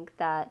really think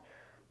that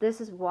this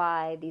is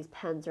why these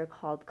pens are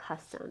called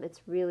custom.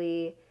 It's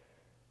really,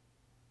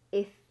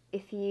 if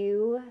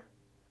you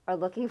are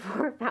looking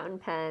for a fountain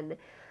pen,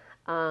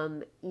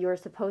 you're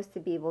supposed to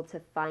be able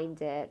to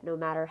find it no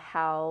matter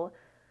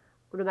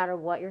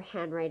what your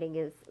handwriting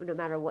is, no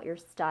matter what your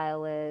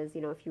style is.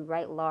 You know, if you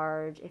write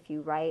large, if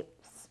you write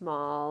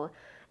small,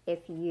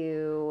 if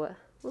you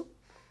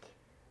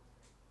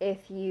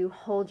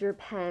hold your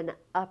pen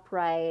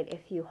upright,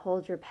 if you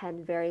hold your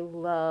pen very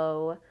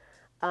low,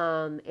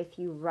 if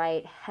you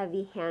write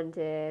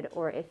heavy-handed,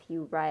 or if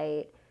you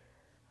write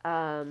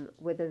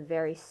with a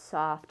very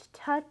soft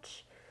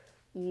touch,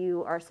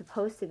 you are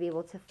supposed to be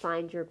able to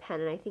find your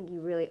pen, and I think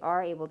you really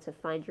are able to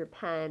find your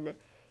pen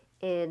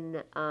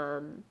in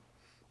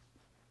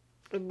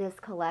this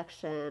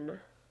collection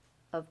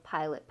of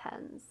Pilot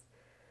pens,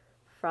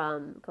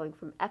 from going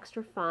from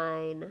extra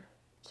fine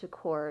to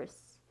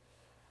coarse,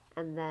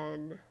 and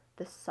then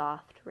the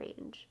soft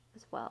range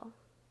as well.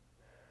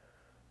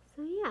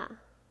 So yeah,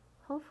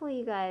 hopefully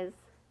you guys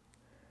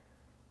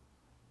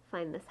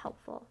find this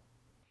helpful.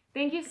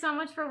 Thank you so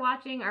much for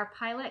watching our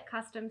Pilot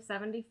Custom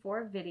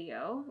 74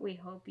 video. We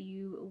hope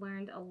you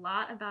learned a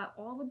lot about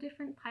all the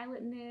different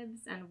Pilot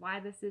nibs and why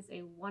this is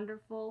a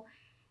wonderful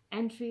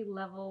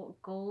entry-level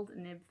gold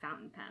nib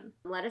fountain pen.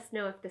 Let us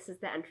know if this is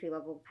the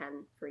entry-level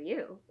pen for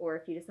you, or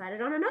if you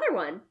decided on another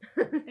one.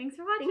 Thanks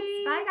for watching.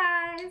 Thanks. Bye,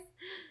 guys.